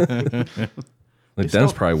those. Like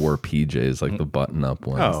Dennis probably wore PJs, like the button-up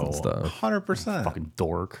ones and stuff. 100%. Fucking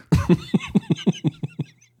dork.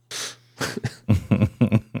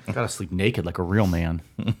 Gotta sleep naked like a real man.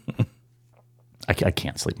 I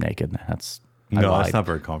can't sleep naked. That's not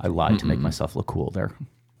very comfortable. I lied to make myself look cool there.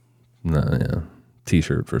 No, yeah.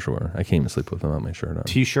 T-shirt for sure. I can't even sleep with without my shirt on.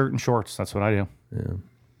 T-shirt and shorts. That's what I do. Yeah.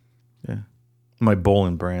 Yeah. My Boll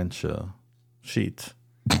 & Branch sheets.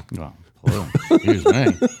 Well, excuse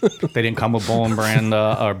me. They didn't come with Boll & Brand,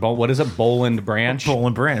 what is it? Boll & Branch? Boll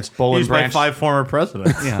 & Branch. Boll & Used by Branch. 5 former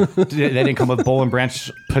presidents. Yeah. They didn't come with Boll &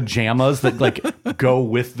 Branch pajamas that like go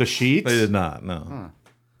with the sheets? They did not, no.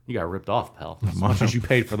 You got ripped off, pal. As much as you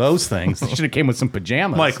paid for those things. They should have came with some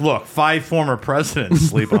pajamas. Mike, look, 5 former presidents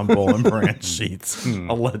sleep on Boll & Branch sheets,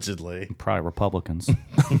 allegedly. Probably Republicans.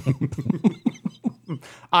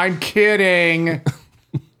 I'm kidding.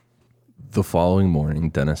 The following morning,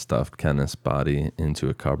 Dennis stuffed Kenneth's body into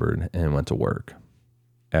a cupboard and went to work.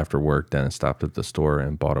 After work, Dennis stopped at the store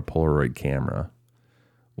and bought a Polaroid camera.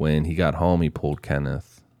 When he got home, he pulled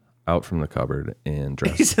Kenneth out from the cupboard and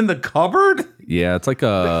dressed. He's in the cupboard? Yeah, it's like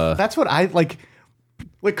a... That's what I like.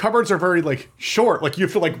 Like cupboards are very like short. Like you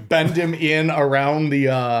have to like bend him in around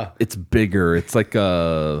the. It's bigger. It's like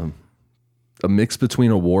a mix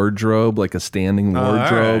between a wardrobe, like a standing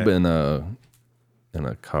wardrobe, and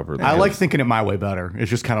a cupboard. I like thinking it my way better.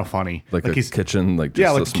 It's just kind of funny. like a kitchen, like just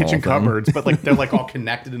yeah, a like small kitchen thing. cupboards, but like they're like all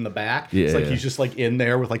connected in the back. Yeah, it's like yeah. he's just like in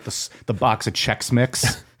there with like the box of Chex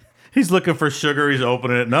Mix. He's looking for sugar. He's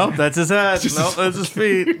opening it. Nope, that's his head. Nope, that's his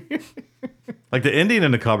feet. Like the Indian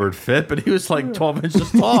in the cupboard fit, but he was like 12 inches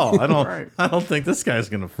tall. I don't think this guy's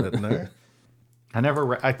gonna fit in there.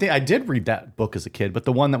 I think I did read that book as a kid, but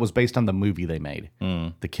the one that was based on the movie they made,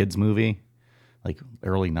 the kids movie, like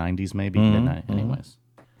early '90s maybe. Anyways,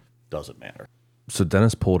 doesn't matter. So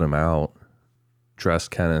Dennis pulled him out, dressed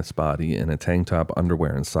Kenneth's body in a tank top,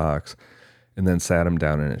 underwear, and socks, and then sat him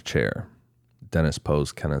down in a chair. Dennis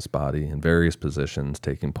posed Kenneth's body in various positions,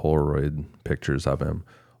 taking Polaroid pictures of him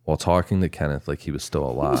while talking to Kenneth like he was still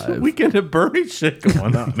alive. Weekend at Bernie shit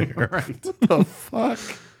going on here. Right. What the fuck?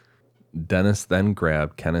 Dennis then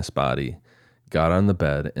grabbed Kenneth's body, got on the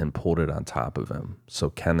bed, and pulled it on top of him. So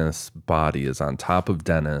Kenneth's body is on top of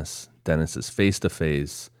Dennis. Dennis is face to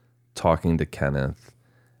face, talking to Kenneth.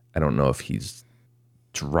 I don't know if he's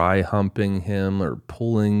dry humping him or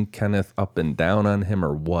pulling Kenneth up and down on him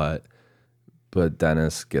or what. But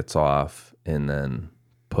Dennis gets off and then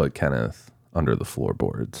put Kenneth under the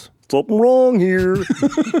floorboards. Something wrong here.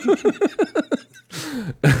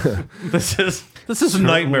 This is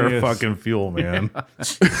nightmare fucking fuel, man.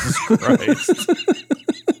 Jesus Christ.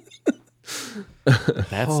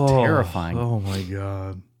 That's terrifying. Oh my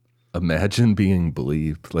God. Imagine being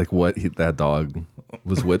Bleep, like what that dog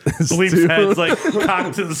was witness Bleep's to. head's like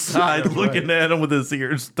cocked to the side, looking at him with his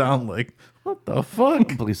ears down, like, what the fuck?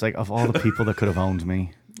 Bleep's like, of all the people that could have owned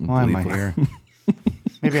me, why am I here?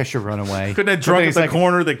 Maybe I should run away. Couldn't that drunk at He's the like,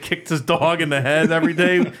 corner that kicked his dog in the head every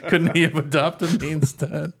day? Couldn't he have adopted me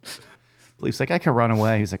instead? Bleep's like, I could run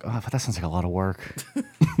away. He's like, oh, but that sounds like a lot of work.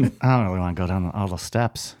 I don't really want to go down all the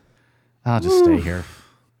steps. I'll just stay here.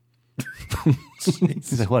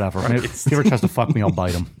 He's like, whatever. If he ever tries to fuck me, I'll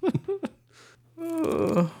bite him.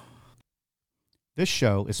 This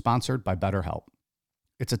show is sponsored by BetterHelp.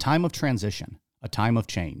 It's a time of transition, a time of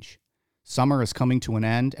change. Summer is coming to an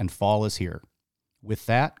end and fall is here. With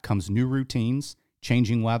that comes new routines,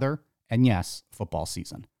 changing weather, and yes, football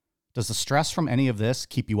season. Does the stress from any of this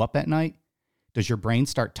keep you up at night? Does your brain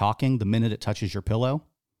start talking the minute it touches your pillow?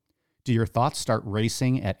 Do your thoughts start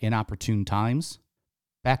racing at inopportune times?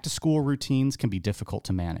 Back to school routines can be difficult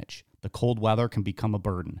to manage. The cold weather can become a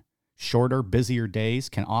burden. Shorter, busier days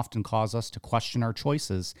can often cause us to question our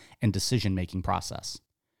choices and decision-making process.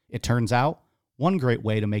 It turns out, one great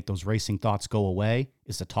way to make those racing thoughts go away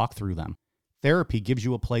is to talk through them. Therapy gives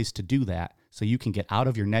you a place to do that so you can get out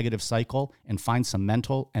of your negative cycle and find some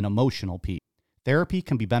mental and emotional peace. Therapy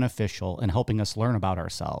can be beneficial in helping us learn about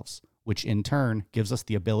ourselves, which in turn gives us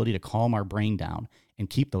the ability to calm our brain down and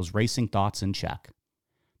keep those racing thoughts in check.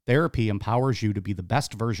 Therapy empowers you to be the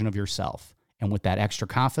best version of yourself, and with that extra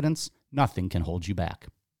confidence, nothing can hold you back.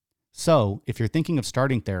 So, if you're thinking of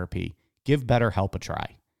starting therapy, give BetterHelp a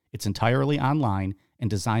try. It's entirely online and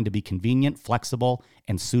designed to be convenient, flexible,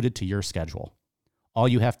 and suited to your schedule. All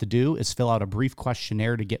you have to do is fill out a brief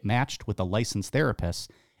questionnaire to get matched with a licensed therapist,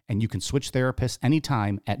 and you can switch therapists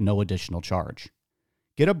anytime at no additional charge.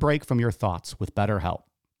 Get a break from your thoughts with BetterHelp.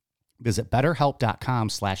 Visit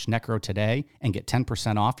betterhelp.com/necro today and get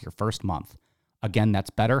 10% off your first month. Again, that's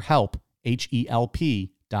BetterHelp,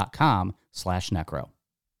 HELP.com/necro.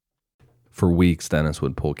 For weeks, Dennis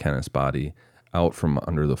would pull Kenneth's body out from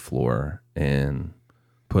under the floor and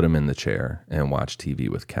put him in the chair and watch TV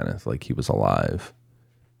with Kenneth like he was alive.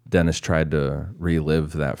 Dennis tried to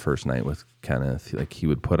relive that first night with Kenneth. Like, he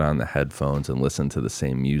would put on the headphones and listen to the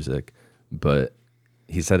same music, but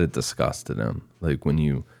he said it disgusted him. Like, when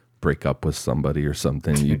you break up with somebody or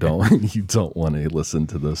something, you don't want to listen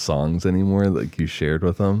to those songs anymore like you shared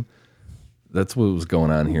with them. That's what was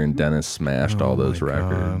going on here, and Dennis smashed all those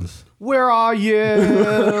records. Where are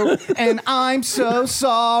you? And I'm so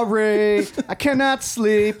sorry. I cannot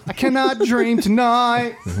sleep. I cannot dream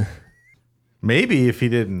tonight. Maybe if he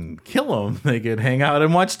didn't kill him, they could hang out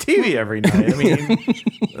and watch TV every night. I mean,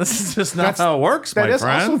 this is just not how it works, my friend. That is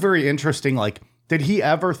also very interesting. Like, did he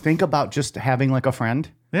ever think about just having like a friend?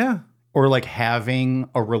 Yeah. Or like having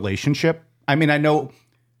a relationship? I mean, I know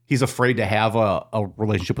he's afraid to have a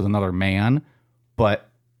relationship with another man,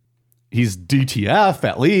 but he's DTF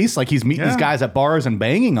at least. Like, he's meeting these guys at bars and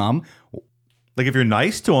banging them. Like, if you're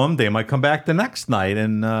nice to them, they might come back the next night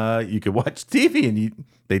and you could watch TV and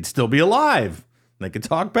they'd still be alive. They could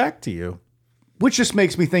talk back to you. Which just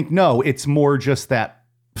makes me think, no, it's more just that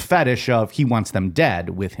fetish of he wants them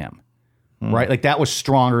dead with him. Right? Like, that was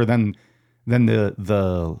stronger than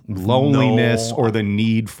the loneliness or the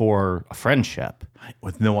need for a friendship.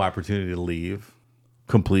 With no opportunity to leave.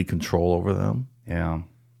 Complete control over them. Yeah.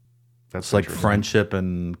 That's like friendship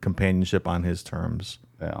and companionship on his terms.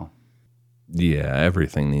 Yeah. Yeah,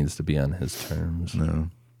 everything needs to be on his terms. No.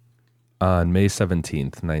 On May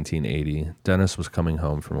 17th, 1980, Dennis was coming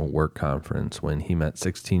home from a work conference when he met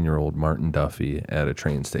 16-year-old Martin Duffy at a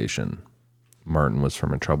train station. Martin was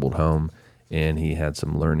from a troubled home, and he had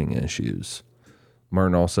some learning issues.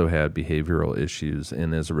 Martin also had behavioral issues,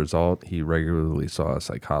 and as a result, he regularly saw a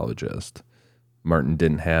psychologist. Martin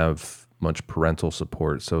didn't have much parental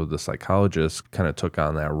support, so the psychologist kind of took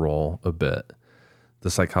on that role a bit.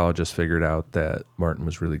 The psychologist figured out that Martin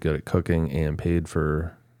was really good at cooking and paid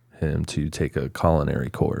for him to take a culinary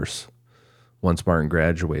course. Once Martin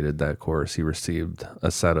graduated that course, he received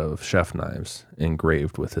a set of chef knives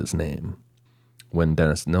engraved with his name. When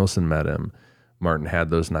Dennis Nilsen met him, Martin had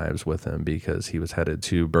those knives with him because he was headed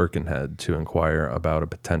to Birkenhead to inquire about a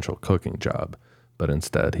potential cooking job, but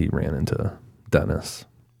instead he ran into Dennis.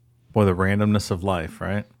 Boy, the randomness of life,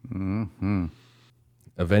 right? Mm-hmm.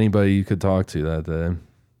 Of anybody you could talk to that day.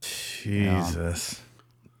 Jesus. Yeah.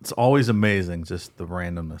 It's always amazing, just the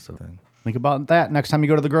randomness of things. Think about that next time you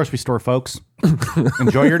go to the grocery store, folks.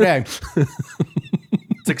 Enjoy your day.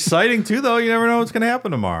 It's exciting, too, though. You never know what's going to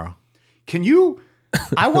happen tomorrow.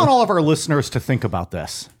 I want all of our listeners to think about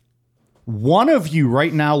this. One of you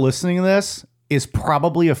right now listening to this is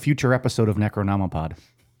probably a future episode of Necronomipod.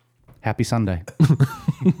 Happy Sunday.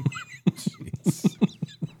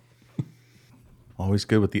 Always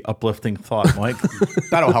good with the uplifting thought, Mike.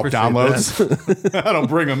 That'll help downloads. That'll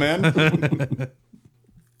bring them in.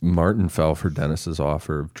 Martin fell for Dennis's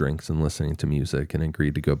offer of drinks and listening to music and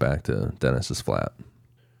agreed to go back to Dennis's flat.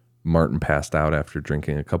 Martin passed out after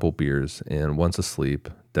drinking a couple beers, and once asleep,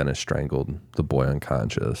 Dennis strangled the boy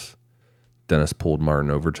unconscious. Dennis pulled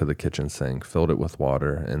Martin over to the kitchen sink, filled it with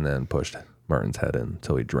water, and then pushed Martin's head in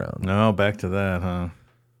until he drowned. No, back to that, huh?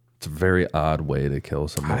 It's a very odd way to kill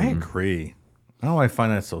someone. I agree. Oh, I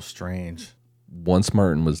find that so strange. Once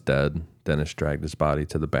Martin was dead, Dennis dragged his body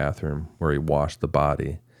to the bathroom where he washed the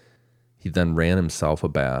body. He then ran himself a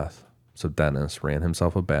bath. So Dennis ran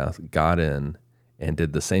himself a bath, got in, and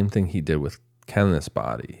did the same thing he did with Kenneth's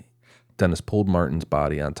body. Dennis pulled Martin's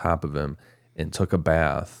body on top of him and took a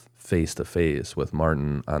bath face to face with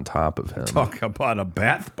Martin on top of him. Talk about a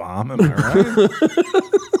bath bomb, am I right?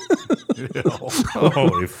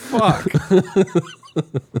 Holy fuck.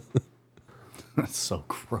 That's so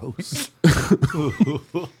gross. I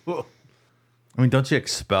mean, don't you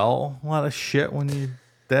expel a lot of shit when you're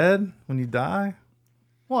dead, when you die?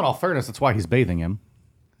 Well, in all fairness, that's why he's bathing him.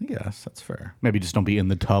 Yes, that's fair. Maybe just don't be in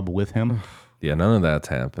the tub with him. Yeah, none of that's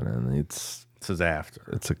happening. This is after.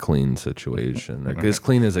 It's a clean situation. Like, as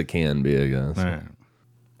clean as it can be, I guess. All right.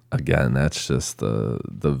 Again, that's just the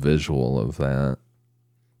visual of that.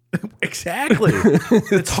 Exactly.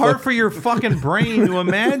 It's hard for your fucking brain to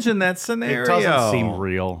imagine that scenario. It doesn't seem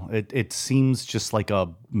real. It seems just like a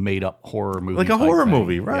made-up horror movie. like a type horror thing.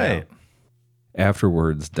 movie, right? Yeah.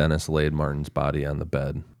 Afterwards, Dennis laid Martin's body on the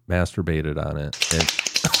bed, masturbated on it, and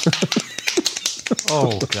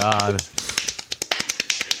Oh, God.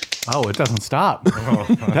 Oh, it doesn't stop.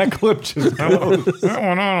 That clip just goes. That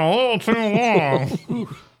went on a little too long.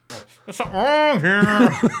 There's something wrong here.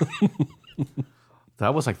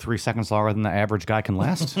 That was like 3 seconds longer than the average guy can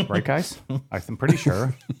last, right, guys? I'm pretty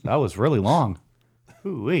sure. That was really long.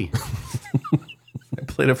 Ooh-wee. I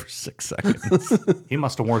played it for 6 seconds. He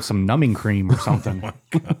must have worn some numbing cream or something.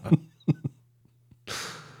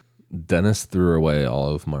 Dennis threw away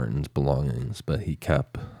all of Martin's belongings, but he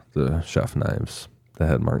kept the chef knives that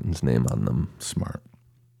had Martin's name on them. Smart.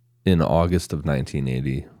 In August of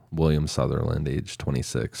 1980, William Sutherland, age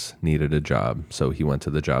 26, needed a job, so he went to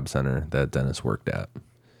the job center that Dennis worked at.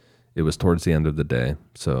 It was towards the end of the day,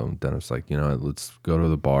 so Dennis was like, you know what, let's go to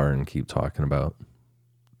the bar and keep talking about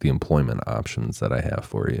the employment options that I have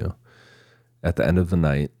for you. At the end of the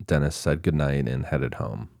night, Dennis said goodnight and headed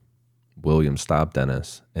home. William stopped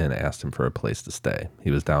Dennis and asked him for a place to stay.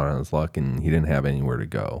 He was down on his luck and he didn't have anywhere to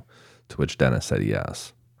go, to which Dennis said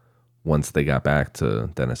yes. Once they got back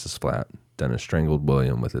to Dennis's flat, Dennis strangled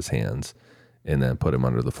William with his hands and then put him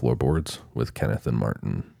under the floorboards with Kenneth and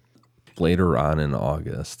Martin. Later on in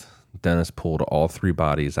August, Dennis pulled all 3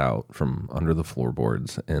 bodies out from under the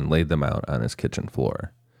floorboards and laid them out on his kitchen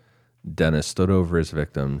floor. Dennis stood over his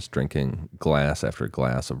victims, drinking glass after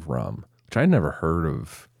glass of rum, which I'd never heard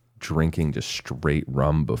of drinking just straight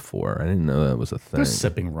rum before. I didn't know that was a thing. There's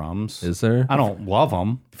sipping rums. Is there? I don't love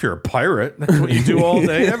them. If you're a pirate, that's what you do all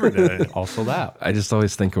day, every day. Also that. I just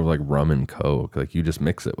always think of like rum and Coke. Like you just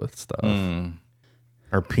mix it with stuff.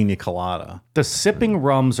 Or pina colada. The sipping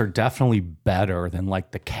rums are definitely better than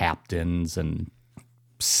like the Captains and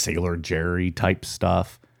Sailor Jerry type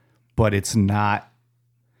stuff. But it's not.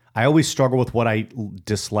 I always struggle with what I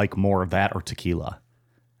dislike more, that or tequila.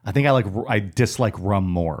 I think I dislike rum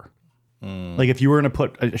more. Like if you were going to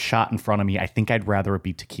put a shot in front of me, I think I'd rather it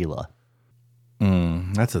be tequila.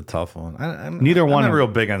 That's a tough one. I'm one not are- real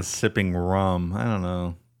big on sipping rum. I don't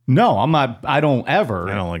know. No, I'm not. I don't ever.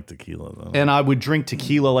 I don't like tequila, though. And I would drink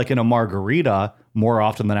tequila like in a margarita more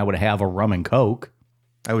often than I would have a rum and Coke.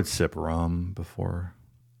 I would sip rum before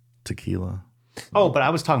tequila. Oh, but I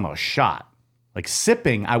was talking about a shot. Like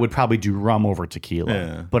sipping, I would probably do rum over tequila.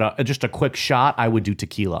 Yeah. But just a quick shot, I would do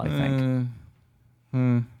tequila, I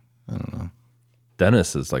think.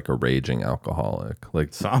 Dennis is like a raging alcoholic.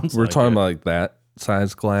 Like Sounds we're like talking it. about like that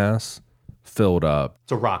size glass filled up.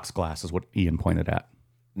 It's a rocks glass is what Ian pointed at.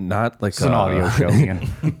 Not like It's an audio show, Ian.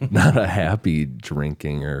 not a happy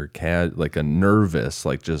drinking or like a nervous,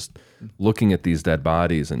 like just looking at these dead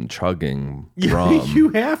bodies and chugging rum. You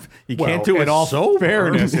can't do it in all sober.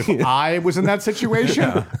 fairness, if I was in that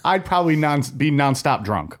situation, I'd probably be nonstop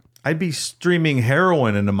drunk. I'd be streaming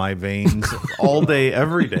heroin into my veins all day,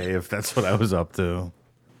 every day, if that's what I was up to.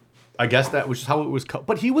 I guess that was how it was.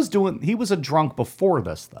 But he was a drunk before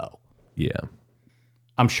this, though. Yeah.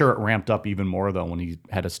 I'm sure it ramped up even more, though, when he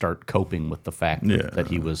had to start coping with the fact that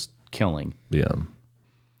he was killing. Yeah.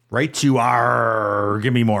 Right you are.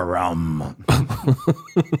 Give me more rum.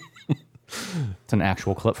 It's an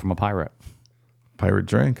actual clip from a pirate. Pirate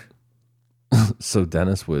drink. So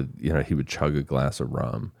Dennis would, he would chug a glass of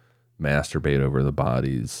rum, masturbate over the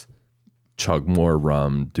bodies, chug more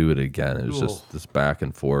rum, do it again. It was just this back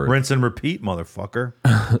and forth. Rinse and repeat, motherfucker.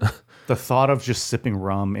 The thought of just sipping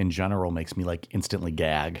rum in general makes me like instantly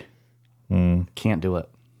gag. Can't do it.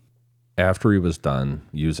 After he was done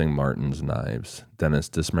using Martin's knives, Dennis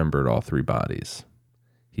dismembered all 3 bodies.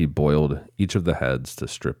 He boiled each of the heads to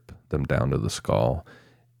strip them down to the skull.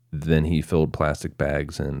 Then he filled plastic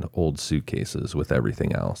bags and old suitcases with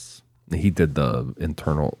everything else. He did the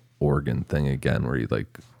internal organ thing again where he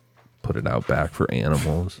like put it out back for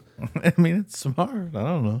animals. I mean, it's smart. I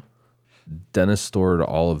don't know. Dennis stored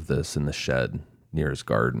all of this in the shed near his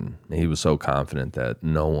garden. He was so confident that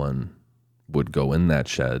no one would go in that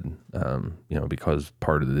shed, because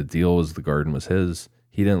part of the deal was the garden was his.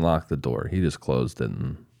 He didn't lock the door. He just closed it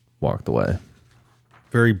and walked away.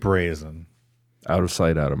 Very brazen. Out of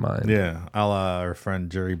sight, out of mind. Yeah, a la our friend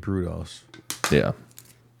Jerry Brudos. Yeah.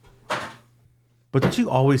 But don't you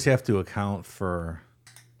always have to account for,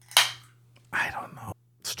 I don't know,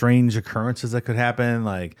 strange occurrences that could happen?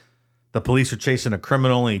 Like the police are chasing a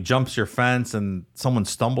criminal and he jumps your fence and someone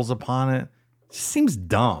stumbles upon it. It just seems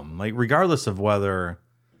dumb. Like regardless of whether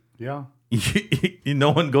no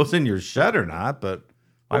one goes in your shed or not, but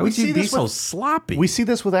why would you be so sloppy? We see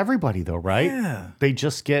this with everybody, though, right? Yeah. They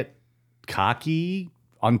just get cocky,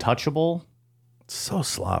 untouchable. So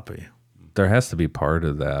sloppy. There has to be part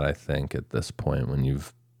of that, I think, at this point when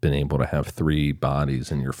you've been able to have 3 bodies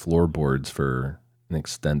in your floorboards for an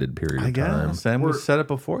extended period of time. Guess. And we said it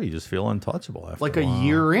before. You just feel untouchable after Like a a while.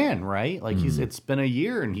 year in, right? Like it's been a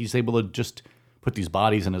year and he's able to just put these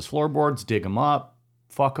bodies in his floorboards, dig them up,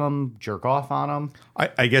 fuck them, jerk off on them.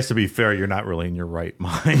 I guess to be fair, you're not really in your right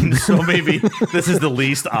mind. So maybe this is the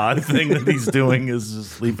least odd thing that he's doing is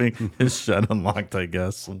just leaving his shed unlocked, I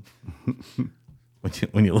guess.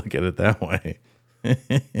 When you look at it that way.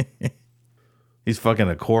 He's fucking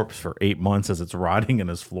a corpse for 8 months as it's rotting in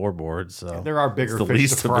his floorboards. So There are bigger it's the fish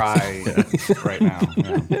least to of fry right now.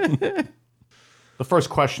 Yeah. The first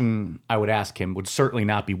question I would ask him would certainly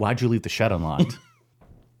not be, why'd you leave the shed unlocked?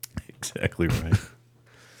 Exactly right.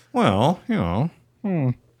 Well,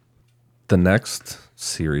 The next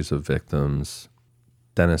series of victims,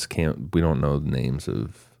 Dennis we don't know the names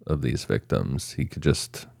of these victims. He could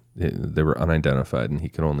just, they were unidentified and he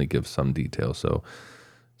could only give some detail. So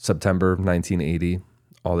September of 1980,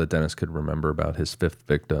 all that Dennis could remember about his 5th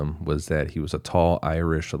victim was that he was a tall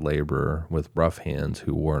Irish laborer with rough hands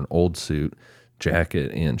who wore an old suit,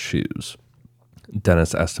 jacket, and shoes.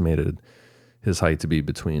 Dennis estimated his height to be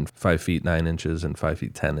between 5 feet 9 inches and 5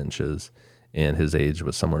 feet 10 inches, and his age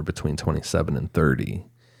was somewhere between 27 and 30.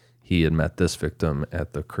 He had met this victim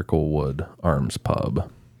at the Cricklewood Arms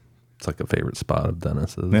Pub. It's like a favorite spot of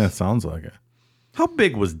Dennis's. yeah, it sounds like it. How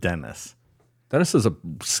big was Dennis? Dennis is a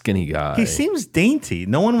skinny guy. He seems dainty.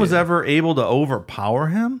 No one was ever able to overpower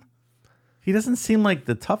him. He doesn't seem like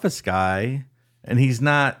the toughest guy, and he's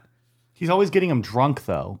not. He's always getting him drunk,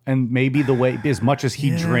 though. And maybe the way, as much as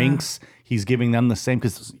he drinks, he's giving them the same.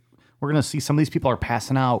 Because we're going to see some of these people are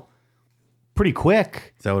passing out pretty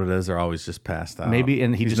quick. Is that what it is? They're always just passed out. Maybe,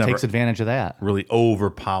 and he He's just never takes advantage of that. really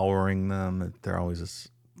overpowering them. They're always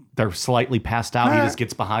just. They're slightly passed out. He just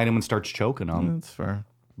gets behind him and starts choking them. That's fair.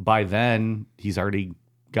 By then, he's already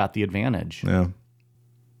got the advantage. Yeah.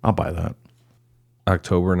 I'll buy that.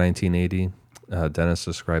 October 1980, Dennis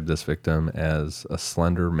described this victim as a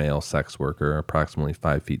slender male sex worker, approximately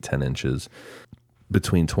 5 feet 10 inches,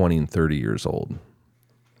 between 20 and 30 years old.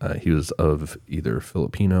 He was of either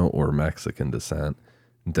Filipino or Mexican descent.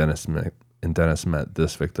 Dennis met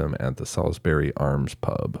this victim at the Salisbury Arms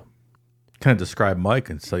Pub. Kind of describe Mike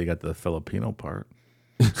until you got to the Filipino part.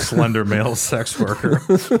 Slender male sex worker.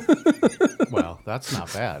 Well, that's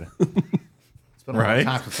not bad. It's been a long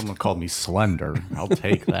time since someone called me slender. I'll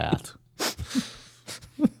take that.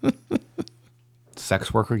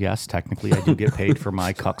 Sex worker, yes. Technically, I do get paid for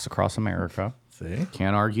my cucks across America. See?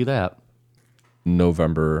 Can't argue that.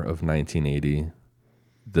 November of 1980,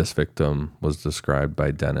 this victim was described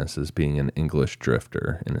by Dennis as being an English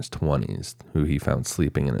drifter in his 20s who he found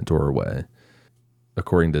sleeping in a doorway.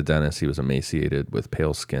 According to Dennis, he was emaciated with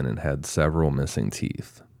pale skin and had several missing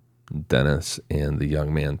teeth. Dennis and the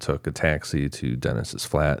young man took a taxi to Dennis's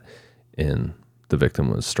flat, and the victim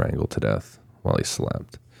was strangled to death while he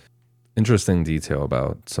slept. Interesting detail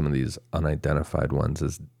about some of these unidentified ones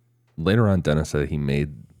is later on Dennis said he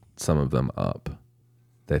made some of them up,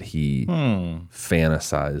 that he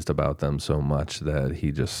fantasized about them so much that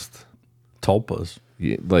he just Tulpas.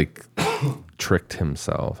 like tricked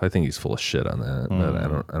himself. I think he's full of shit on that,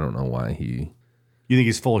 but I don't know why he. You think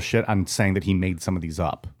he's full of shit on saying that he made some of these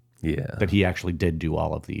up? Yeah, That he actually did do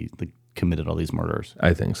all of committed all these murders?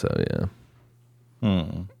 I think so. Yeah,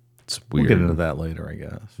 it's We'll weird. get into that later, I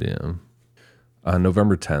guess. Yeah. On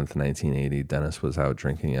November 10th, 1980, Dennis was out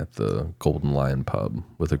drinking at the Golden Lion pub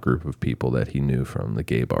with a group of people that he knew from the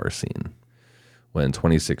gay bar scene when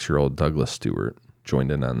 26-year-old Douglas Stewart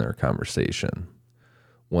joined in on their conversation.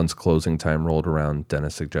 Once closing time rolled around,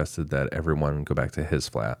 Dennis suggested that everyone go back to his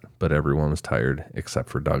flat, but everyone was tired except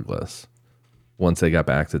for Douglas. Once they got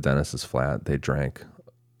back to Dennis's flat, they drank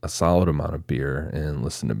a solid amount of beer and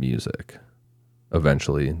listened to music.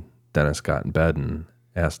 Eventually, Dennis got in bed and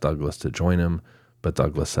asked Douglas to join him, but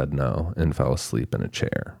Douglas said no and fell asleep in a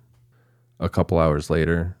chair. A couple hours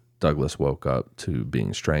later, Douglas woke up to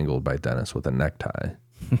being strangled by Dennis with a necktie.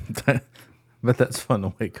 Bet that's fun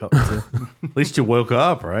to wake up to. At least you woke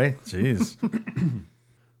up, right? Jeez.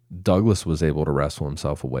 Douglas was able to wrestle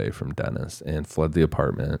himself away from Dennis and fled the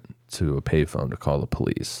apartment to a payphone to call the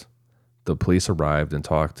police. The police arrived and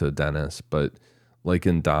talked to Dennis, but like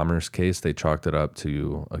in Dahmer's case, they chalked it up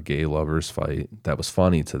to a gay lovers fight that was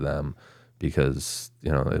funny to them because,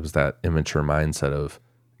 you know, it was that immature mindset of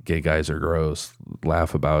gay guys are gross,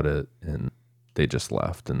 laugh about it, and they just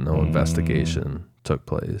left and no investigation took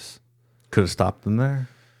place. Could have stopped them there.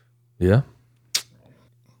 Yeah.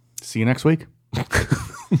 See you next week.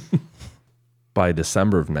 By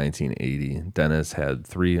December of 1980, Dennis had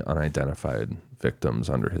 3 unidentified victims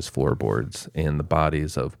under his floorboards and the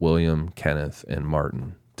bodies of William, Kenneth, and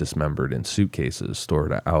Martin dismembered in suitcases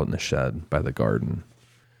stored out in the shed by the garden.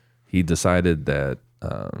 He decided that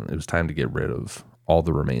it was time to get rid of all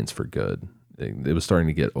the remains for good. It was starting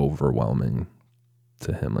to get overwhelming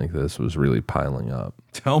to him. Like, this was really piling up.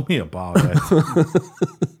 Tell me about it.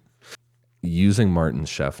 Using Martin's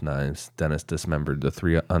chef knives, Dennis dismembered the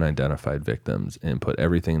 3 unidentified victims and put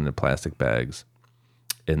everything in the plastic bags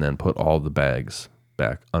and then put all the bags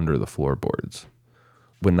back under the floorboards.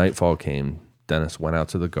 When nightfall came, Dennis went out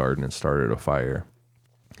to the garden and started a fire.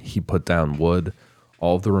 He put down wood,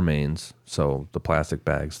 all of the remains, so the plastic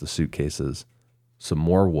bags, the suitcases, some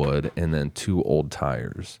more wood, and then 2 old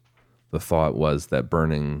tires. The thought was that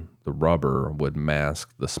burning the rubber would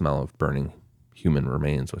mask the smell of burning human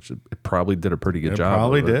remains, which it probably did a pretty good job.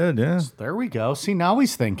 Probably did, yeah. There we go. See, now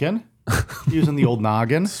he's thinking. Using the old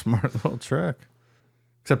noggin. Smart little trick.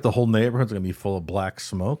 Except the whole neighborhood's going to be full of black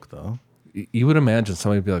smoke, though. You would imagine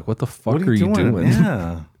somebody would be like, what the fuck are you doing?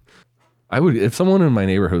 Yeah. I would, if someone in my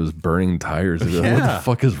neighborhood was burning tires, I'd be like, what the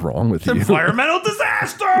fuck is wrong with you? Environmental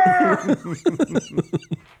disaster!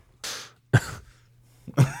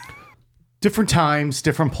 Different times,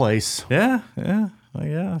 different place. Yeah, I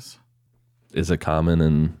guess. Is it common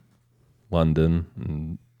in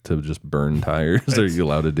London to just burn tires? Are you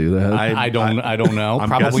allowed to do that? I don't know. I'm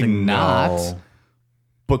Probably guessing not. no.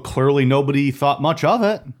 But clearly nobody thought much of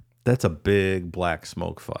it. That's a big black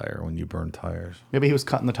smoke fire when you burn tires. Maybe he was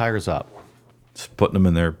cutting the tires up. Just putting them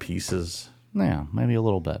in their pieces. Yeah, maybe a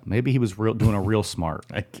little bit. Maybe he was doing a real smart.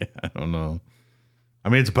 I don't know. I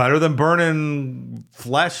mean, it's better than burning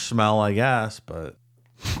flesh smell, I guess, but...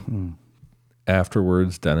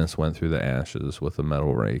 Afterwards, Dennis went through the ashes with a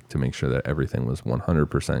metal rake to make sure that everything was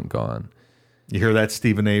 100% gone. You hear that,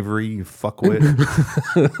 Stephen Avery, you fuckwit?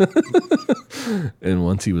 And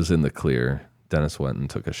once he was in the clear, Dennis went and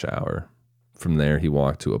took a shower. From there, he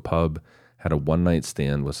walked to a pub, had a one-night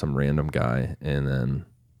stand with some random guy, and then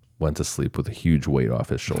went to sleep with a huge weight off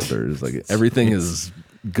his shoulders. Like, everything is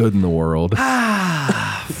good in the world.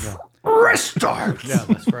 Restart! Yeah,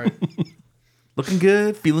 that's right. Looking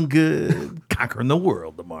good, feeling good, conquering the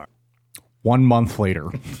world tomorrow. 1 month later.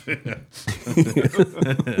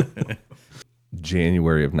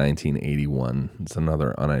 January of 1981. It's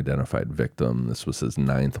another unidentified victim. This was his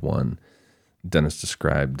 9th one. Dennis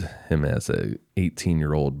described him as a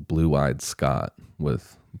 18-year-old blue-eyed Scot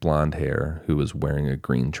with blonde hair who was wearing a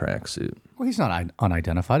green tracksuit. Well, he's not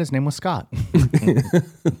unidentified. His name was Scott.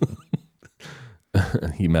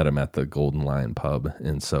 He met him at the Golden Lion pub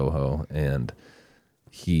in Soho, and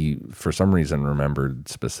he, for some reason, remembered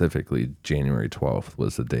specifically January 12th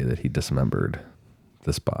was the day that he dismembered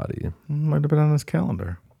this body. Might have been on his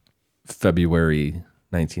calendar. February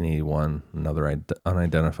 1981, another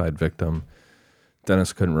unidentified victim.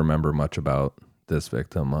 Dennis couldn't remember much about this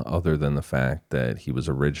victim other than the fact that he was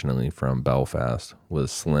originally from Belfast,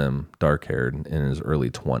 was slim, dark-haired, in his early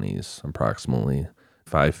 20s, approximately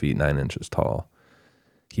 5 feet 9 inches tall.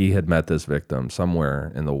 He had met this victim somewhere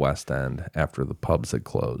in the West End after the pubs had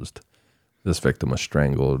closed. This victim was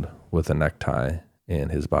strangled with a necktie,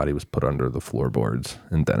 and his body was put under the floorboards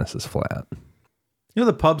in Dennis's flat. You know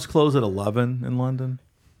the pubs close at 11 in London?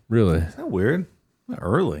 Really? Isn't that weird? Not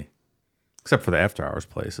early. Except for the after-hours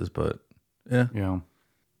places, but yeah. Yeah.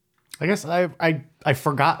 I guess I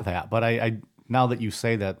forgot that, but I now that you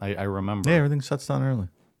say that, I remember. Yeah, everything shuts down early.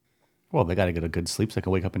 Well, they got to get a good sleep so they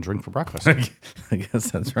can wake up and drink for breakfast. I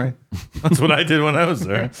guess that's right. That's what I did when I was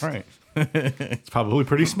there. Right. It's probably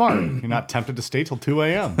pretty smart. You're not tempted to stay till 2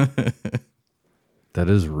 a.m. That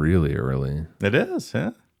is really early. It is,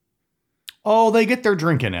 yeah. Oh, they get their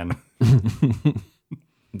drinking in.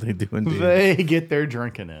 They do indeed. They get their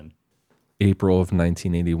drinking in. April of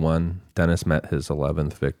 1981, Dennis met his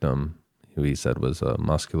 11th victim, who he said was a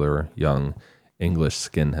muscular, young English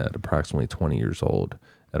skinhead, approximately 20 years old,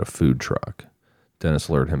 at a food truck. Dennis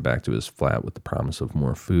lured him back to his flat with the promise of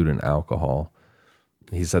more food and alcohol,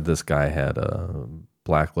 He said this guy had a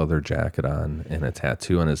black leather jacket on and a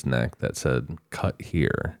tattoo on his neck that said "cut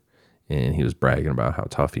here." And he was bragging about how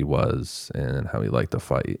tough he was and how he liked to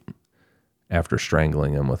fight. After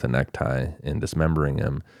strangling him with a necktie and dismembering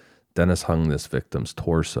him, Dennis hung this victim's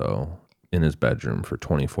torso in his bedroom for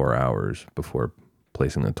 24 hours before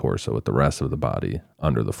placing the torso with the rest of the body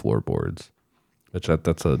under the floorboards. Which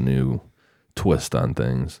that's a new twist on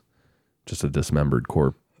things. Just a dismembered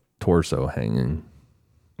torso hanging.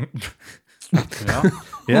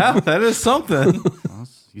 Yeah, that is something.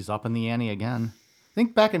 He's up in the ante again. I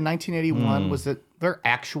think back in 1981, was it there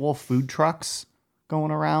actual food trucks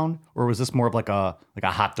going around, or was this more of like a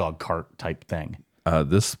hot dog cart type thing?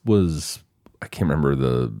 This was, I can't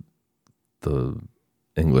remember the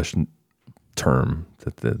English term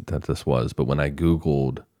that this was, but when I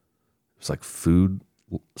Googled, it was like food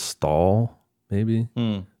stall, maybe.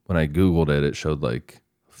 When I Googled it, it showed like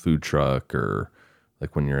food truck, or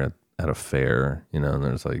like when you're at a fair, and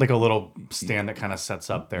there's like a little stand that kind of sets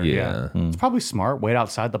up there. Yeah. It's probably smart. Wait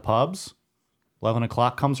outside the pubs. 11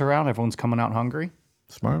 o'clock comes around. Everyone's coming out hungry.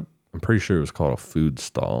 Smart. I'm pretty sure it was called a food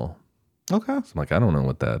stall. Okay. So I'm like, I don't know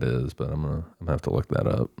what that is, but I'm gonna have to look that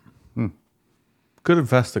up. Good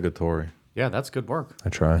investigatory. Yeah, that's good work. I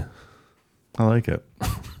try. I like it.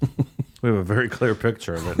 We have a very clear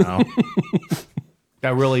picture of it now.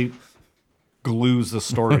 That really glues the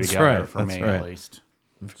story That's together right, for that's me, right. at least.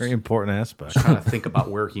 Very important aspect. Trying to think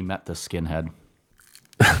about where he met the skinhead.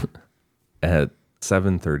 At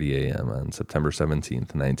 7:30 a.m. on September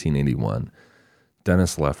 17th, 1981,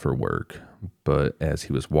 Dennis left for work, but as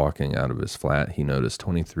he was walking out of his flat, he noticed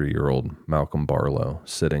 23-year-old Malcolm Barlow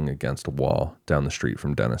sitting against a wall down the street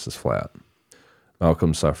from Dennis's flat.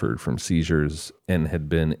 Malcolm suffered from seizures and had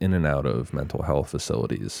been in and out of mental health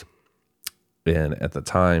facilities. And at the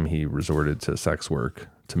time, he resorted to sex work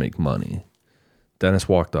to make money. Dennis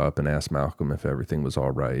walked up and asked Malcolm if everything was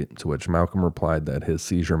all right, to which Malcolm replied that his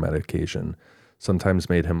seizure medication sometimes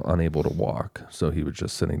made him unable to walk, so he was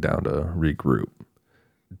just sitting down to regroup.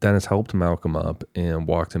 Dennis helped Malcolm up and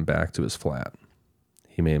walked him back to his flat.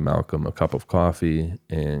 He made Malcolm a cup of coffee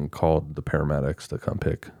and called the paramedics to come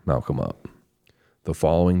pick Malcolm up. The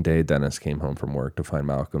following day, Dennis came home from work to find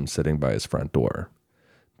Malcolm sitting by his front door.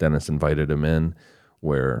 Dennis invited him in,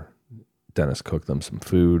 where Dennis cooked them some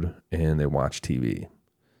food, and they watched TV.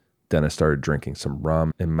 Dennis started drinking some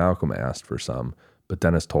rum, and Malcolm asked for some, but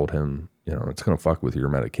Dennis told him, it's going to fuck with your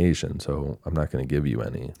medication, so I'm not going to give you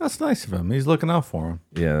any. That's nice of him. He's looking out for him.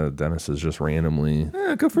 Yeah, Dennis is just randomly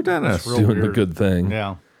Yeah, good for Dennis. doing the good thing.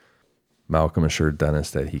 Yeah. Malcolm assured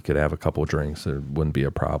Dennis that he could have a couple drinks. It wouldn't be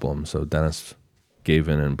a problem, so Dennis gave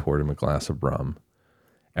in and poured him a glass of rum.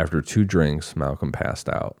 After 2 drinks, Malcolm passed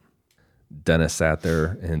out. Dennis sat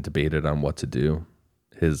there and debated on what to do.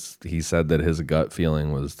 He said that his gut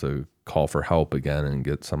feeling was to call for help again and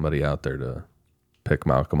get somebody out there to pick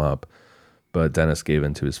Malcolm up. But Dennis gave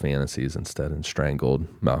in to his fantasies instead and strangled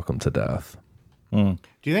Malcolm to death. Do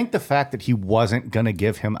you think the fact that he wasn't going to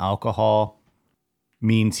give him alcohol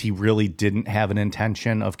means he really didn't have an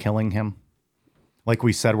intention of killing him? Like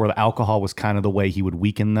we said, where the alcohol was kind of the way he would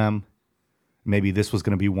weaken them. Maybe this was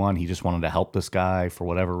going to be one. He just wanted to help this guy for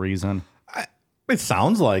whatever reason. It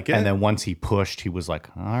sounds like it. And then once he pushed, he was like,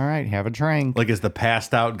 all right, have a drink. Like, is the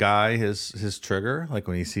passed out guy his trigger? Like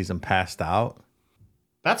when he sees him passed out?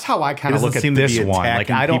 That's how I kind He of look doesn't at seem to this be one. Like,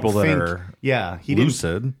 attacking I don't people that think, are he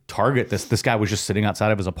lucid. didn't target this. This guy was just sitting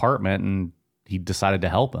outside of his apartment, and he decided to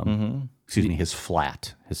help him. Excuse me, his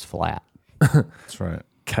flat. That's right.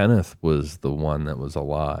 Kenneth was the one that was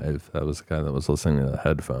alive. That was the guy that was listening to the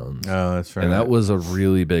headphones. Oh, that's right. And that was a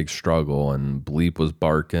really big struggle, and Bleep was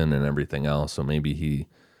barking and everything else. So maybe he...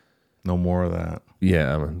 No more of that.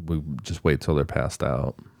 Yeah, we just wait till they're passed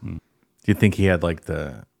out. Do you think he had like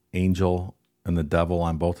the angel and the devil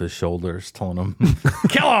on both his shoulders telling him,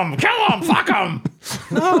 kill him, fuck him.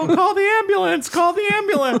 No, call the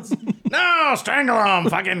ambulance. No, strangle him,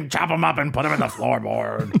 fucking chop him up and put him in the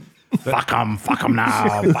floorboard. fuck him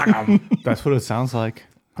now, fuck him. That's what it sounds like.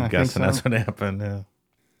 I'm guessing that's what happened, yeah.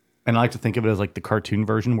 And I like to think of it as like the cartoon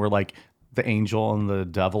version where like the angel and the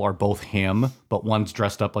devil are both him, but one's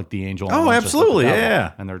dressed up like the angel. And Oh, one's just like the absolutely, devil.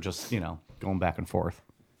 yeah. And they're just, going back and forth.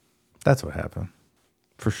 That's what happened.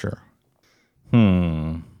 For sure.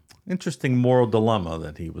 Interesting moral dilemma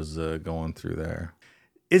that he was going through there.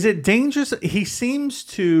 Is it dangerous? He seems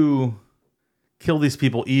to kill these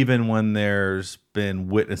people even when there's been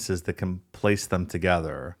witnesses that can place them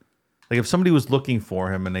together. Like if somebody was looking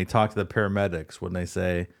for him and they talk to the paramedics, when they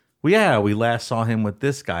say, well, yeah, we last saw him with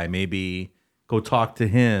this guy, maybe go talk to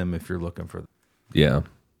him if you're looking for them. Yeah.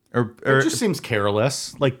 It just seems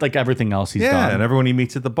careless, like everything else he's done. and everyone he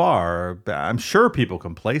meets at the bar, I'm sure people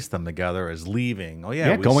can place them together as leaving. Oh,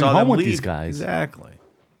 yeah, we going saw home them with leave. these guys. Exactly.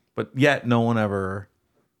 But yet no one ever,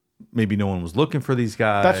 maybe no one was looking for these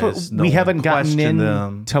guys. That's what No we one haven't gotten questioned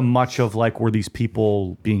them. into much of. Like, were these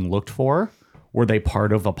people being looked for? Were they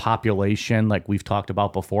part of a population like we've talked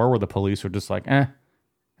about before, where the police were just like, it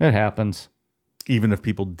happens? Even if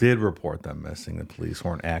people did report them missing, the police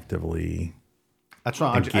weren't actively That's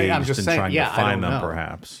what engaged I'm just in saying. trying Yeah, to find I don't them, know.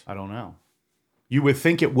 perhaps. I don't know. You would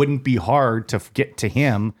think it wouldn't be hard to get to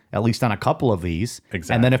him, at least on a couple of these.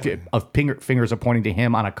 Exactly. And then if fingers are pointing to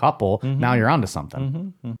him on a couple, now you're onto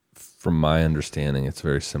something. From my understanding, it's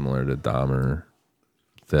very similar to Dahmer,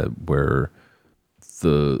 that where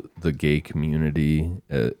the gay community,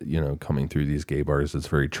 coming through these gay bars, is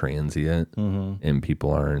very transient, and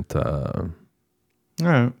people aren't. All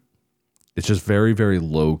right. It's just very, very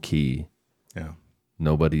low key. Yeah.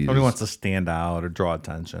 Nobody wants to stand out or draw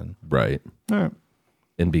attention. right, All right.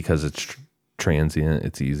 and because it's transient,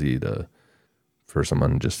 it's easy for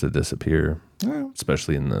someone just to disappear. Yeah.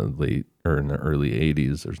 Especially in the early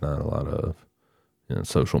 '80s, there's not a lot of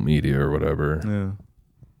social media or whatever. Yeah.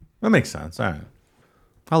 That makes sense. All right.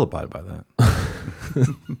 I'll abide by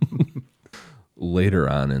that. Later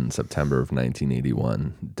on in September of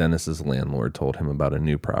 1981, Dennis's landlord told him about a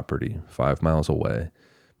new property 5 miles away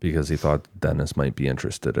because he thought Dennis might be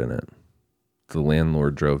interested in it. The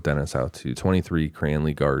landlord drove Dennis out to 23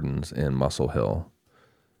 Cranley Gardens in Muscle Hill,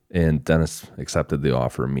 and Dennis accepted the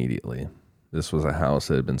offer immediately. This was a house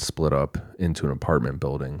that had been split up into an apartment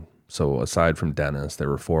building, so aside from Dennis, there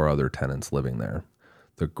were 4 other tenants living there.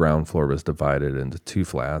 The ground floor was divided into 2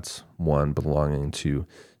 flats, one belonging to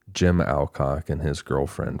Jim Alcock and his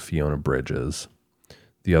girlfriend, Fiona Bridges.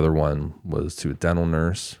 The other one was to a dental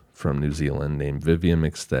nurse from New Zealand named Vivian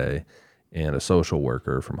McStay and a social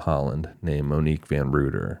worker from Holland named Monique Van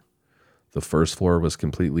Ruder. The first floor was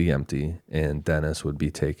completely empty, and Dennis would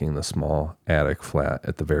be taking the small attic flat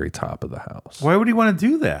at the very top of the house. Why would he want to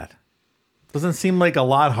do that? Doesn't seem like a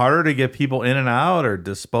lot harder to get people in and out or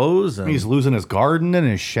dispose. And He's losing his garden and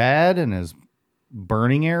his shed and his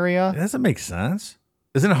burning area. It doesn't make sense.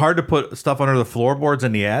 Isn't it hard to put stuff under the floorboards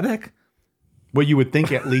in the attic? Well, you would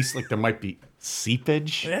think at least like there might be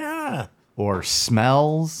seepage Yeah. or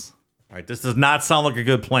smells. All right. This does not sound like a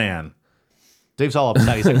good plan. Dave's all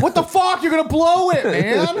upset. He's like, what the fuck? You're going to blow it,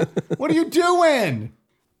 man. What are you doing?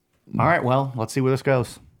 All right, well, let's see where this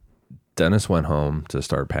goes. Dennis went home to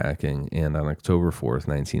start packing, and on October 4th,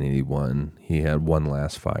 1981, he had one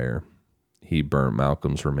last fire. He burnt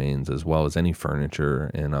Malcolm's remains as well as any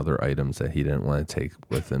furniture and other items that he didn't want to take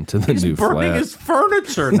with him to the new flat. He's burning his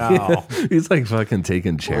furniture now. He's like fucking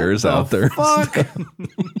taking chairs out there. Fuck.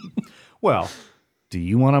 Well, do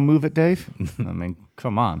you want to move it, Dave? I mean,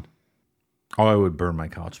 come on. Oh, I would burn my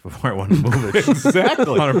couch before I wanted to move it.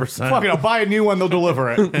 Exactly. 100%. Fucking, I'll buy a new one. They'll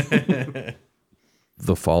deliver it.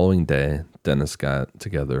 The following day, Dennis got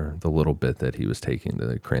together the little bit that he was taking to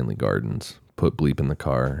the Cranley Gardens, put Bleep in the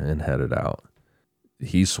car, and headed out.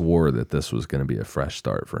 He swore that this was going to be a fresh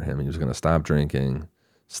start for him. He was going to stop drinking,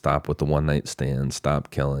 stop with the one-night stand, stop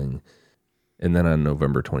killing. And then on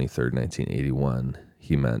November 23rd, 1981,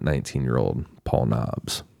 he met 19-year-old Paul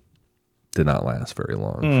Nobbs. Did not last very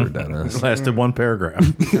long for Dennis. Lasted one paragraph.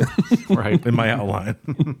 Right. In my outline.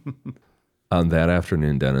 On that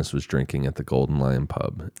afternoon, Dennis was drinking at the Golden Lion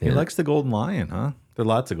pub. He and likes the Golden Lion, huh? There are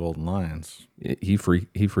lots of Golden Lions. he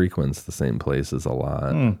frequents the same places a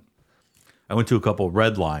lot. I went to a couple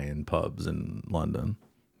Red Lion pubs in London.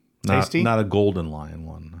 Tasty? Not a Golden Lion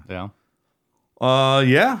one. Yeah.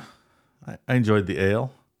 Yeah. I enjoyed the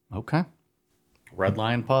ale. Okay. Red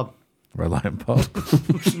Lion Pub. Red Lion pub.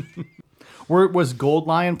 Where was Gold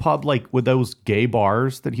Lion Pub like with those gay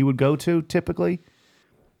bars that he would go to typically?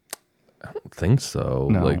 I don't think so.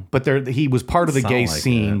 No, Like, but he was part of the gay Sound like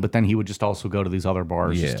scene, it. but then he would just also go to these other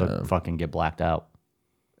bars just to Yeah. fucking get blacked out.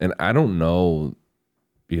 and I don't know,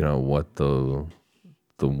 what the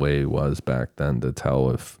way was back then to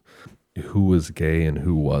tell if who was gay and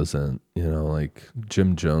who wasn't. Like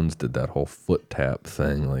Jim Jones did that whole foot tap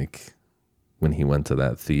thing, like when he went to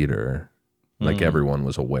that theater, like everyone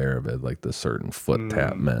was aware of it, like the certain foot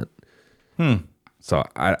tap meant. So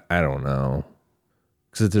I don't know.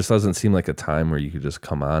 Because it just doesn't seem like a time where you could just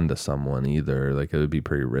come on to someone either. Like it would be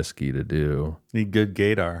pretty risky to do. Need good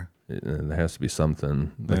gaydar. There has to be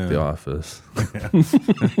something like The Office.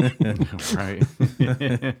 Right.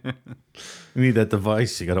 You need that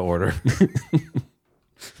device you got to order.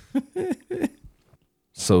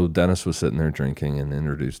 So Dennis was sitting there drinking and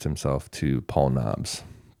introduced himself to Paul Nobbs.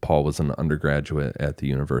 Paul was an undergraduate at the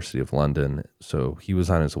University of London, so he was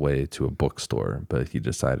on his way to a bookstore, but he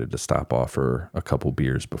decided to stop off for a couple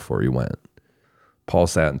beers before he went. Paul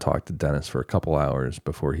sat and talked to Dennis for a couple hours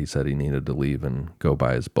before he said he needed to leave and go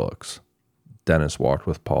buy his books. Dennis walked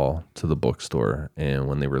with Paul to the bookstore, and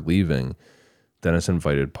when they were leaving, Dennis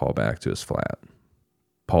invited Paul back to his flat.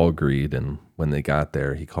 Paul agreed, and when they got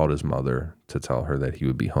there, he called his mother to tell her that he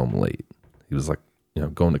would be home late. He was like,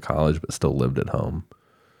 going to college, but still lived at home.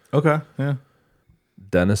 Okay, yeah.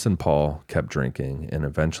 Dennis and Paul kept drinking, and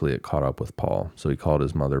eventually it caught up with Paul. So he called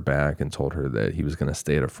his mother back and told her that he was going to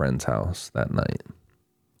stay at a friend's house that night.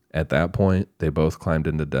 At that point, they both climbed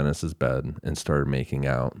into Dennis's bed and started making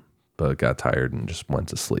out, but got tired and just went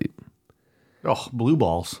to sleep. Oh, blue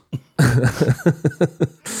balls.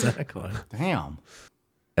 Exactly. Damn.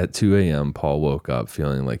 At 2 a.m., Paul woke up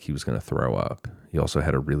feeling like he was going to throw up. He also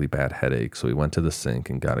had a really bad headache, so he went to the sink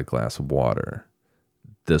and got a glass of water.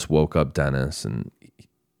 This woke up Dennis, and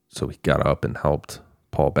so he got up and helped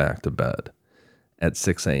Paul back to bed. At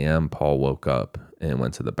 6 a.m., Paul woke up and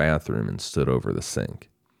went to the bathroom and stood over the sink.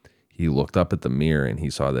 He looked up at the mirror, and he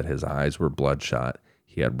saw that his eyes were bloodshot.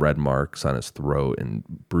 He had red marks on his throat, and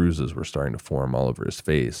bruises were starting to form all over his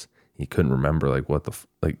face. He couldn't remember,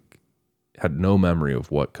 had no memory of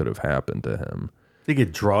what could have happened to him. Did he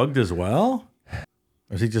get drugged as well?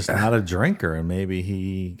 Or is he just not a drinker and maybe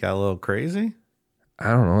he got a little crazy? I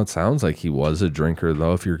don't know. It sounds like he was a drinker,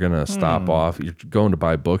 though. If you're going to stop off, you're going to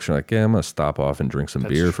buy books, you're like, yeah, I'm going to stop off and drink some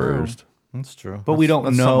beer true. first. That's true. But we don't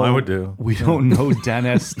That's know. something I would do. We don't know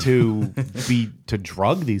Dennis to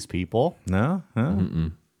drug these people. No? Huh?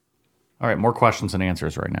 All right, more questions and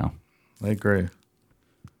answers right now. I agree.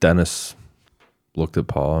 Dennis looked at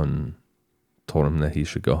Paul and told him that he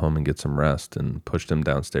should go home and get some rest and pushed him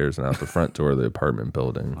downstairs and out the front door of the apartment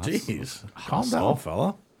building. Jeez. Calm down,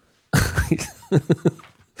 fella.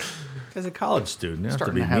 As a college student, you have to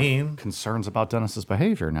Starting be to have mean. concerns about Dennis's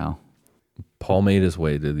behavior now. Paul made his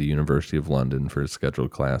way to the University of London for his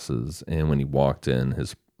scheduled classes, and when he walked in,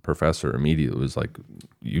 his professor immediately was like,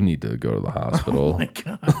 you need to go to the hospital. Oh my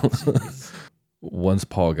God. Once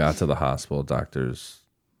Paul got to the hospital, doctors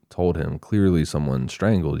told him, clearly someone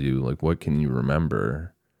strangled you. Like, what can you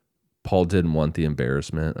remember? Paul didn't want the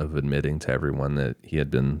embarrassment of admitting to everyone that he had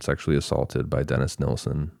been sexually assaulted by Dennis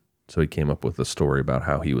Nilsen. So he came up with a story about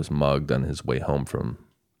how he was mugged on his way home from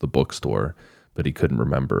the bookstore, but he couldn't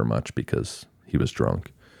remember much because he was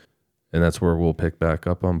drunk. And that's where we'll pick back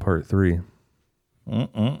up on part 3.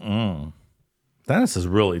 Dennis is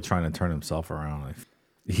really trying to turn himself around.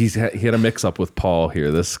 He had a mix up with Paul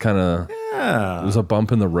here. This kind of it was a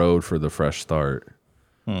bump in the road for the fresh start.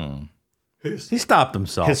 He stopped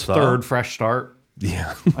himself. His third fresh start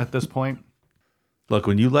Yeah. at this point. Look,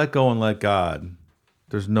 when you let go and let God,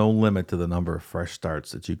 there's no limit to the number of fresh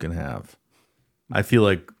starts that you can have. I feel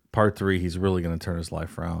like part 3, he's really going to turn his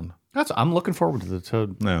life around. I'm looking forward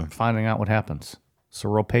to finding out what happens. It's a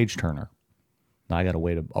real page turner. Now I got to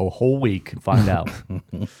wait a whole week and find out.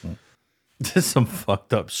 This is some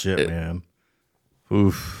fucked up shit, man.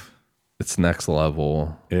 Oof. It's next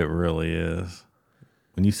level. It really is.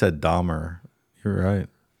 When you said Dahmer, you're right.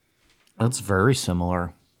 That's very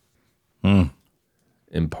similar. In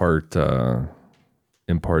part 3,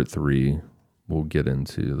 we'll get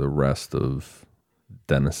into the rest of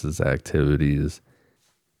Dennis's activities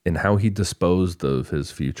and how he disposed of his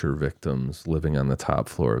future victims living on the top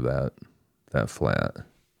floor of that flat.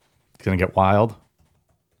 It's gonna get wild.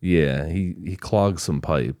 Yeah, he clogged some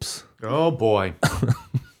pipes. Oh boy.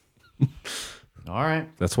 All right.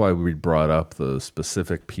 That's why we brought up the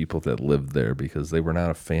specific people that lived there, because they were not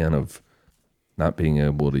a fan of not being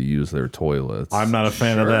able to use their toilets. I'm not a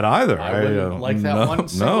fan of that either. I wouldn't like that one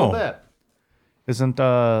single bit. Isn't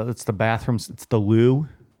it's the bathrooms? It's the loo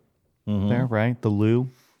there, right? The loo.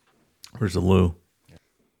 Where's the loo?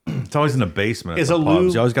 It's always in the basement. Is At the a loo-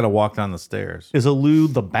 pubs. You always got to walk down the stairs. Is a loo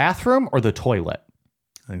the bathroom or the toilet?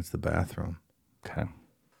 I think it's the bathroom. Okay.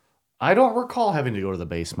 I don't recall having to go to the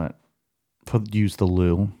basement to use the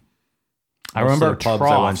loo. I Most of remember the pubs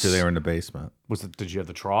I went to, troughs. they were in the basement. Did you have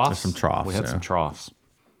the troughs? There's some troughs, We had yeah. some troughs.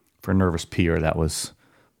 For a nervous peer, that was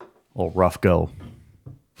a little rough go.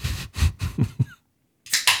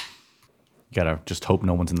 Gotta just hope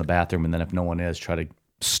no one's in the bathroom, and then if no one is, try to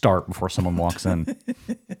start before someone walks in.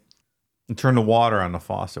 And turn the water on the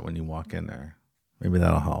faucet when you walk in there. Maybe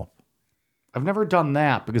that'll help. I've never done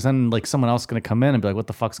that because then like someone else is gonna come in and be like, "What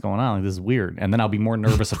the fuck's going on? Like, this is weird," and then I'll be more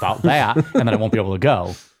nervous about that, and then I won't be able to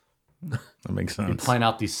go. That makes sense. Playing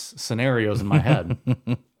out these scenarios in my head.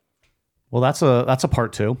 Well, that's a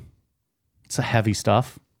part 2. It's a heavy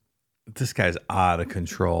stuff. This guy's out of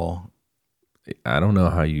control. I don't know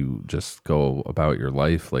how you just go about your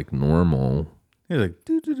life like normal. He's like,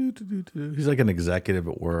 he's like an executive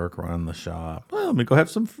at work running the shop. Well, let me go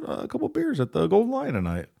have a couple beers at the Golden Lion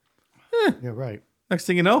tonight. Yeah, right. Next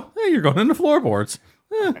thing you know, hey, you're going into floorboards.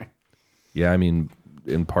 Yeah, I mean,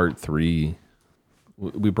 in part 3,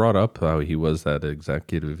 we brought up how he was that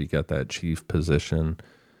executive. He got that chief position.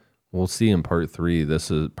 We'll see in part 3.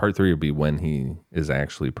 Part 3 will be when he is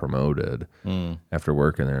actually promoted after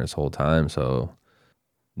working there his whole time. So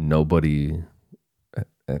nobody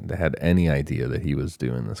had any idea that he was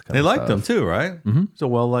doing this kind They of stuff. liked him too, right? Mm-hmm. He's a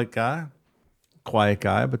well-liked guy, quiet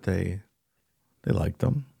guy, but they liked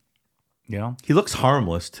him. Yeah. He looks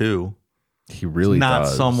harmless too. He really not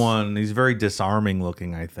does. someone. He's very disarming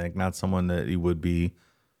looking. I think not someone that he would be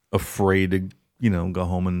afraid to, go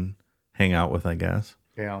home and hang out with. I guess.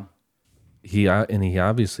 Yeah. He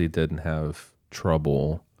obviously didn't have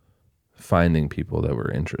trouble finding people that were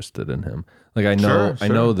interested in him. Like I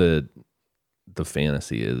know that the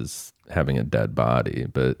fantasy is having a dead body,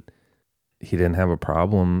 but he didn't have a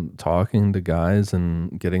problem talking to guys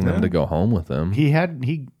and getting them to go home with him.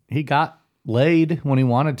 He got laid when he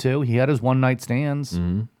wanted to. He had his one night stands.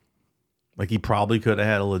 Mm-hmm. Like he probably could have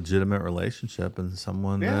had a legitimate relationship and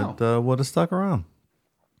someone that would have stuck around.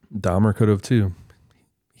 Dahmer could have too.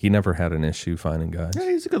 He never had an issue finding guys. Yeah,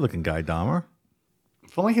 he's a good-looking guy, Dahmer.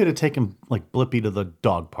 If only he'd have taken like Blippy to the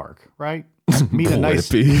dog park, right? Meet a nice.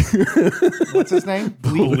 Blippy. What's his name?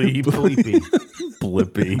 Blippy. Blippy.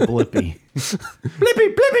 Blippy. Blippy.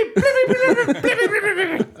 Blippy.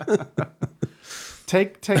 Blippy. Blippy.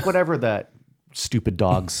 Take whatever that stupid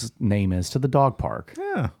dog's name is to the dog park.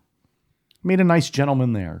 Yeah, Meet a nice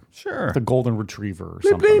gentleman there. sure. The golden retriever or Bleep,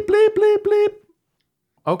 something. bleep, bleep, bleep, bleep.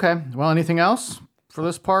 Okay. Well, anything else for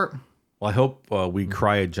this part? Well, I hope we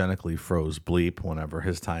cryogenically froze Bleep whenever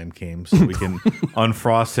his time came so we can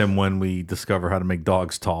unfrost him when we discover how to make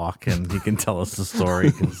dogs talk and he can tell us the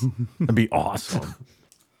story. 'Cause that'd be awesome.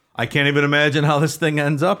 I can't even imagine how this thing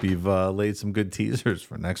ends up. You've laid some good teasers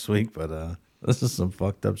for next week, but this is some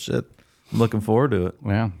fucked up shit. I'm looking forward to it.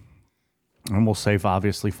 Yeah. And we'll save,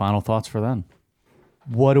 obviously, final thoughts for then.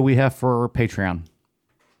 What do we have for Patreon?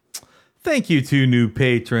 Thank you to new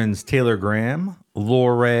patrons Taylor Graham,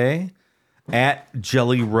 Lore, at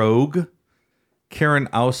Jelly Rogue, Karen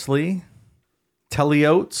Ousley, Telly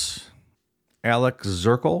Oates, Alex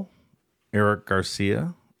Zirkle, Eric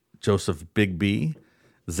Garcia, Joseph Bigby,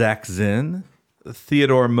 Zach Zinn,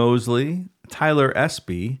 Theodore Mosley, Tyler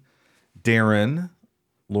Espy, Darren,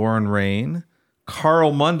 Lauren Rain,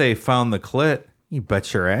 Carl Monday found the clit. You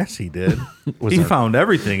bet your ass he did. He found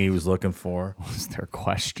everything he was looking for. Was there a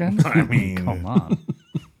question? I mean, Come on.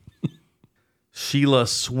 Sheila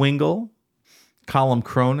Swingle, Colin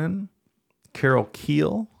Cronin, Carol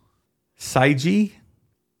Keel, Saiji,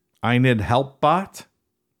 Einid Helpbot,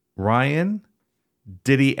 Ryan,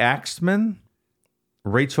 Diddy Axman,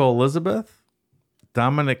 Rachel Elizabeth,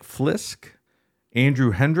 Dominic Flisk,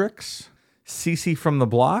 Andrew Hendricks, Cece from the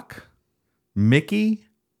Block, Mickey,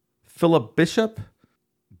 Philip Bishop,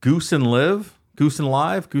 Goose and Live,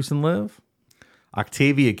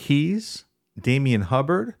 Octavia Keys, Damian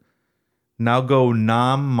Hubbard, Now Go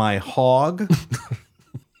Nom My Hog,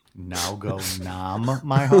 Now go nom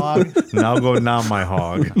my hog. Now Go Nom My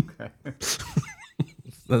Hog. Okay.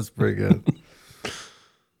 That's pretty good.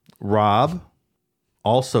 Rob,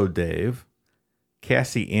 also Dave,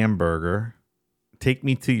 Cassie Amberger, Take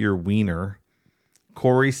Me to Your Wiener,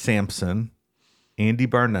 Corey Sampson, Andy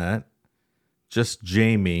Barnett, Just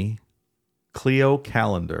Jamie, Cleo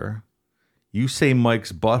Calendar. You say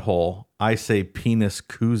Mike's butthole, I say penis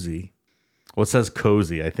koozie. Well, it says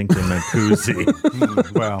cozy. I think they meant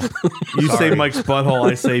koozie. Well, You say Mike's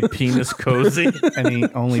butthole, I say penis cozy.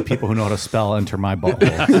 only people who know how to spell enter my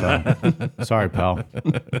butthole. So. Sorry, pal.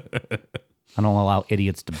 I don't allow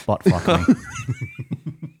idiots to butt fuck me.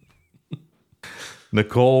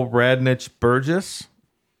 Nicole Radnich Burgess,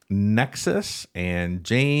 Nexus, and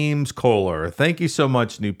James Kohler. Thank you so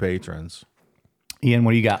much, new patrons. Ian,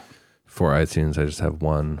 what do you got? For iTunes, I just have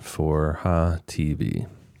one for Ha TV.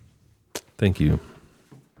 Thank you.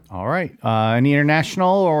 All right. Any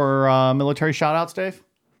international or military shout outs, Dave?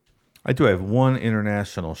 I do have one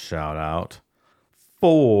international shout out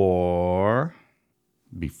for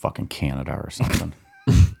Be fucking Canada or something.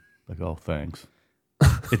 Like, oh, thanks.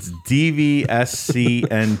 it's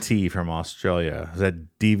DVSCNT from Australia. Is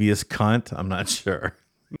that devious cunt? I'm not sure.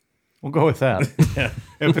 We'll go with that.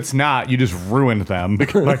 If it's not, you just ruined them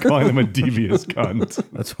by calling them a devious cunt.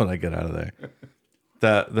 That's what I get out of there.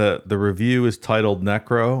 The review is titled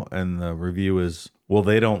Necro, and the review is, well,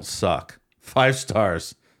 they don't suck. 5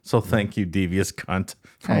 stars. So thank you, devious cunt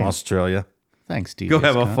from Hey. Australia. Thanks, DJ. Go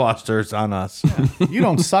have a Scott. Foster's on us. You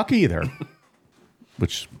don't suck either.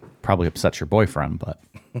 Which probably upsets your boyfriend, but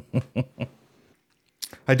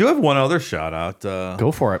I do have one other shout out.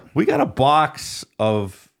 go for it. We got a box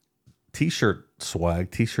of t-shirt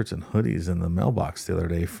swag, t-shirts and hoodies in the mailbox the other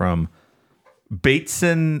day from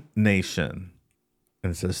Bateson Nation.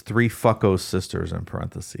 And it says 3 Fucko Sisters in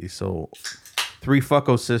parentheses. So 3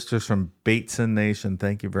 Fucko Sisters from Bateson Nation.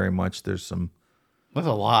 Thank you very much. There's an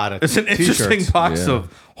interesting box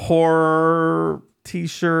of horror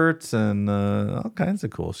t-shirts and all kinds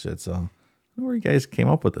of cool shit. So I don't know where you guys came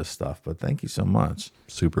up with this stuff, but thank you so much.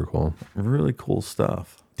 Super cool. Really cool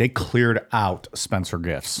stuff. They cleared out Spencer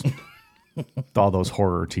Gifts. All those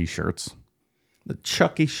horror t-shirts. The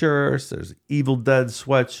Chucky shirts, there's Evil Dead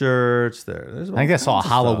sweatshirts. There's I think I saw a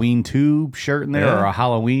Halloween tube shirt in there or a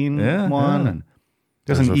Halloween one. And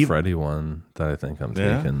There's a Freddy one that I think I'm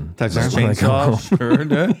taking. That's just chainsaw shirt.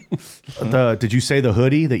 Did you say the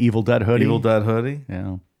hoodie, the Evil Dead hoodie? Evil Dead hoodie.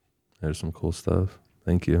 Yeah. There's some cool stuff.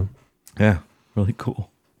 Thank you. Yeah, really cool.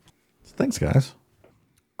 Thanks, guys.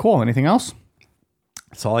 Cool. Anything else?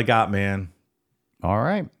 That's all I got, man. All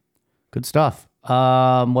right. Good stuff.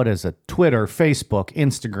 What is it? Twitter, Facebook,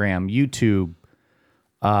 Instagram, YouTube.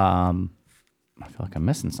 I feel like I'm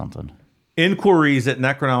missing something. Inquiries at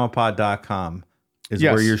necronomipod.com is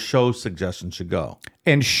Yes. where your show suggestions should go.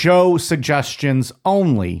 And show suggestions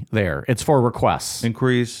only there. It's for requests.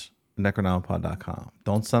 Inquiries at necronomipod.com.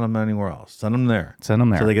 Don't send them anywhere else. Send them there. Send them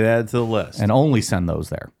there. So they get added to the list. And only send those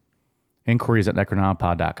there. Inquiries at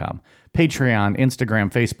necronomipod.com. Patreon,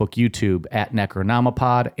 Instagram, Facebook, YouTube at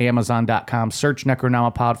Necronomipod. Amazon.com. Search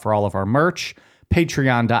Necronomipod for all of our merch.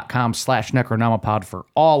 Patreon.com/Necronomipod for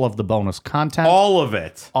all of the bonus content. all of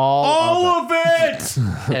it. All of it.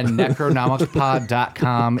 And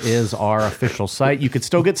Necronomicpod.com is our official site. You could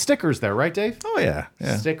still get stickers there, right, Dave? Oh, yeah.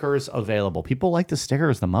 Yeah. Stickers available. People like the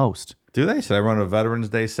stickers the most. Do they? Should I run a Veterans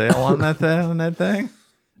Day sale on that thing?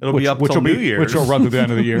 It'll be up till New Year's. Which will run through the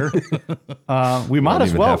end of the year. We might Don't as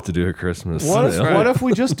even well. have to do a Christmas What sale. if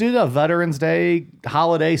we just did a Veterans Day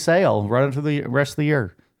holiday sale, run it for the rest of the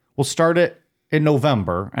year? We'll start it in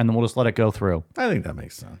November, and then we'll just let it go through. I think that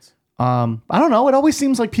makes sense. I don't know. It always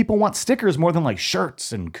seems like people want stickers more than like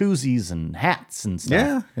shirts and koozies and hats and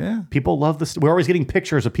stuff. Yeah, yeah. People love this. We're always getting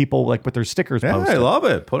pictures of people like with their stickers Yeah, posted. I love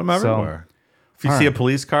it. Put them everywhere. If you all see a right.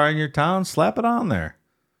 police car in your town, slap it on there.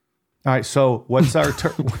 All right. So what's our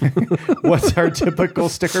what's our typical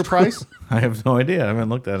sticker price? I have no idea. I haven't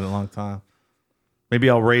looked at it in a long time. Maybe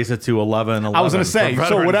I'll raise it to 11.11. I was going to say, for so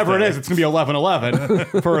Veterans whatever Day. it is, it's going to be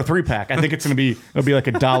 11.11 for a 3-pack. I think it'll be like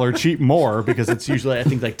 $1 cheap more because it's usually I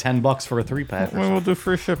think like $10 for a 3-pack. Well, we'll do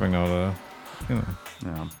free shipping though. Yeah.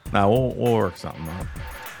 No, we'll work something out.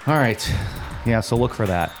 All right. Yeah, so look for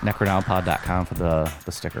that. Necronomipod.com for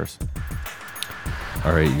the stickers.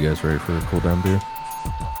 All right, you guys ready for the cool down beer?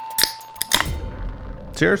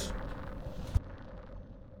 Cheers.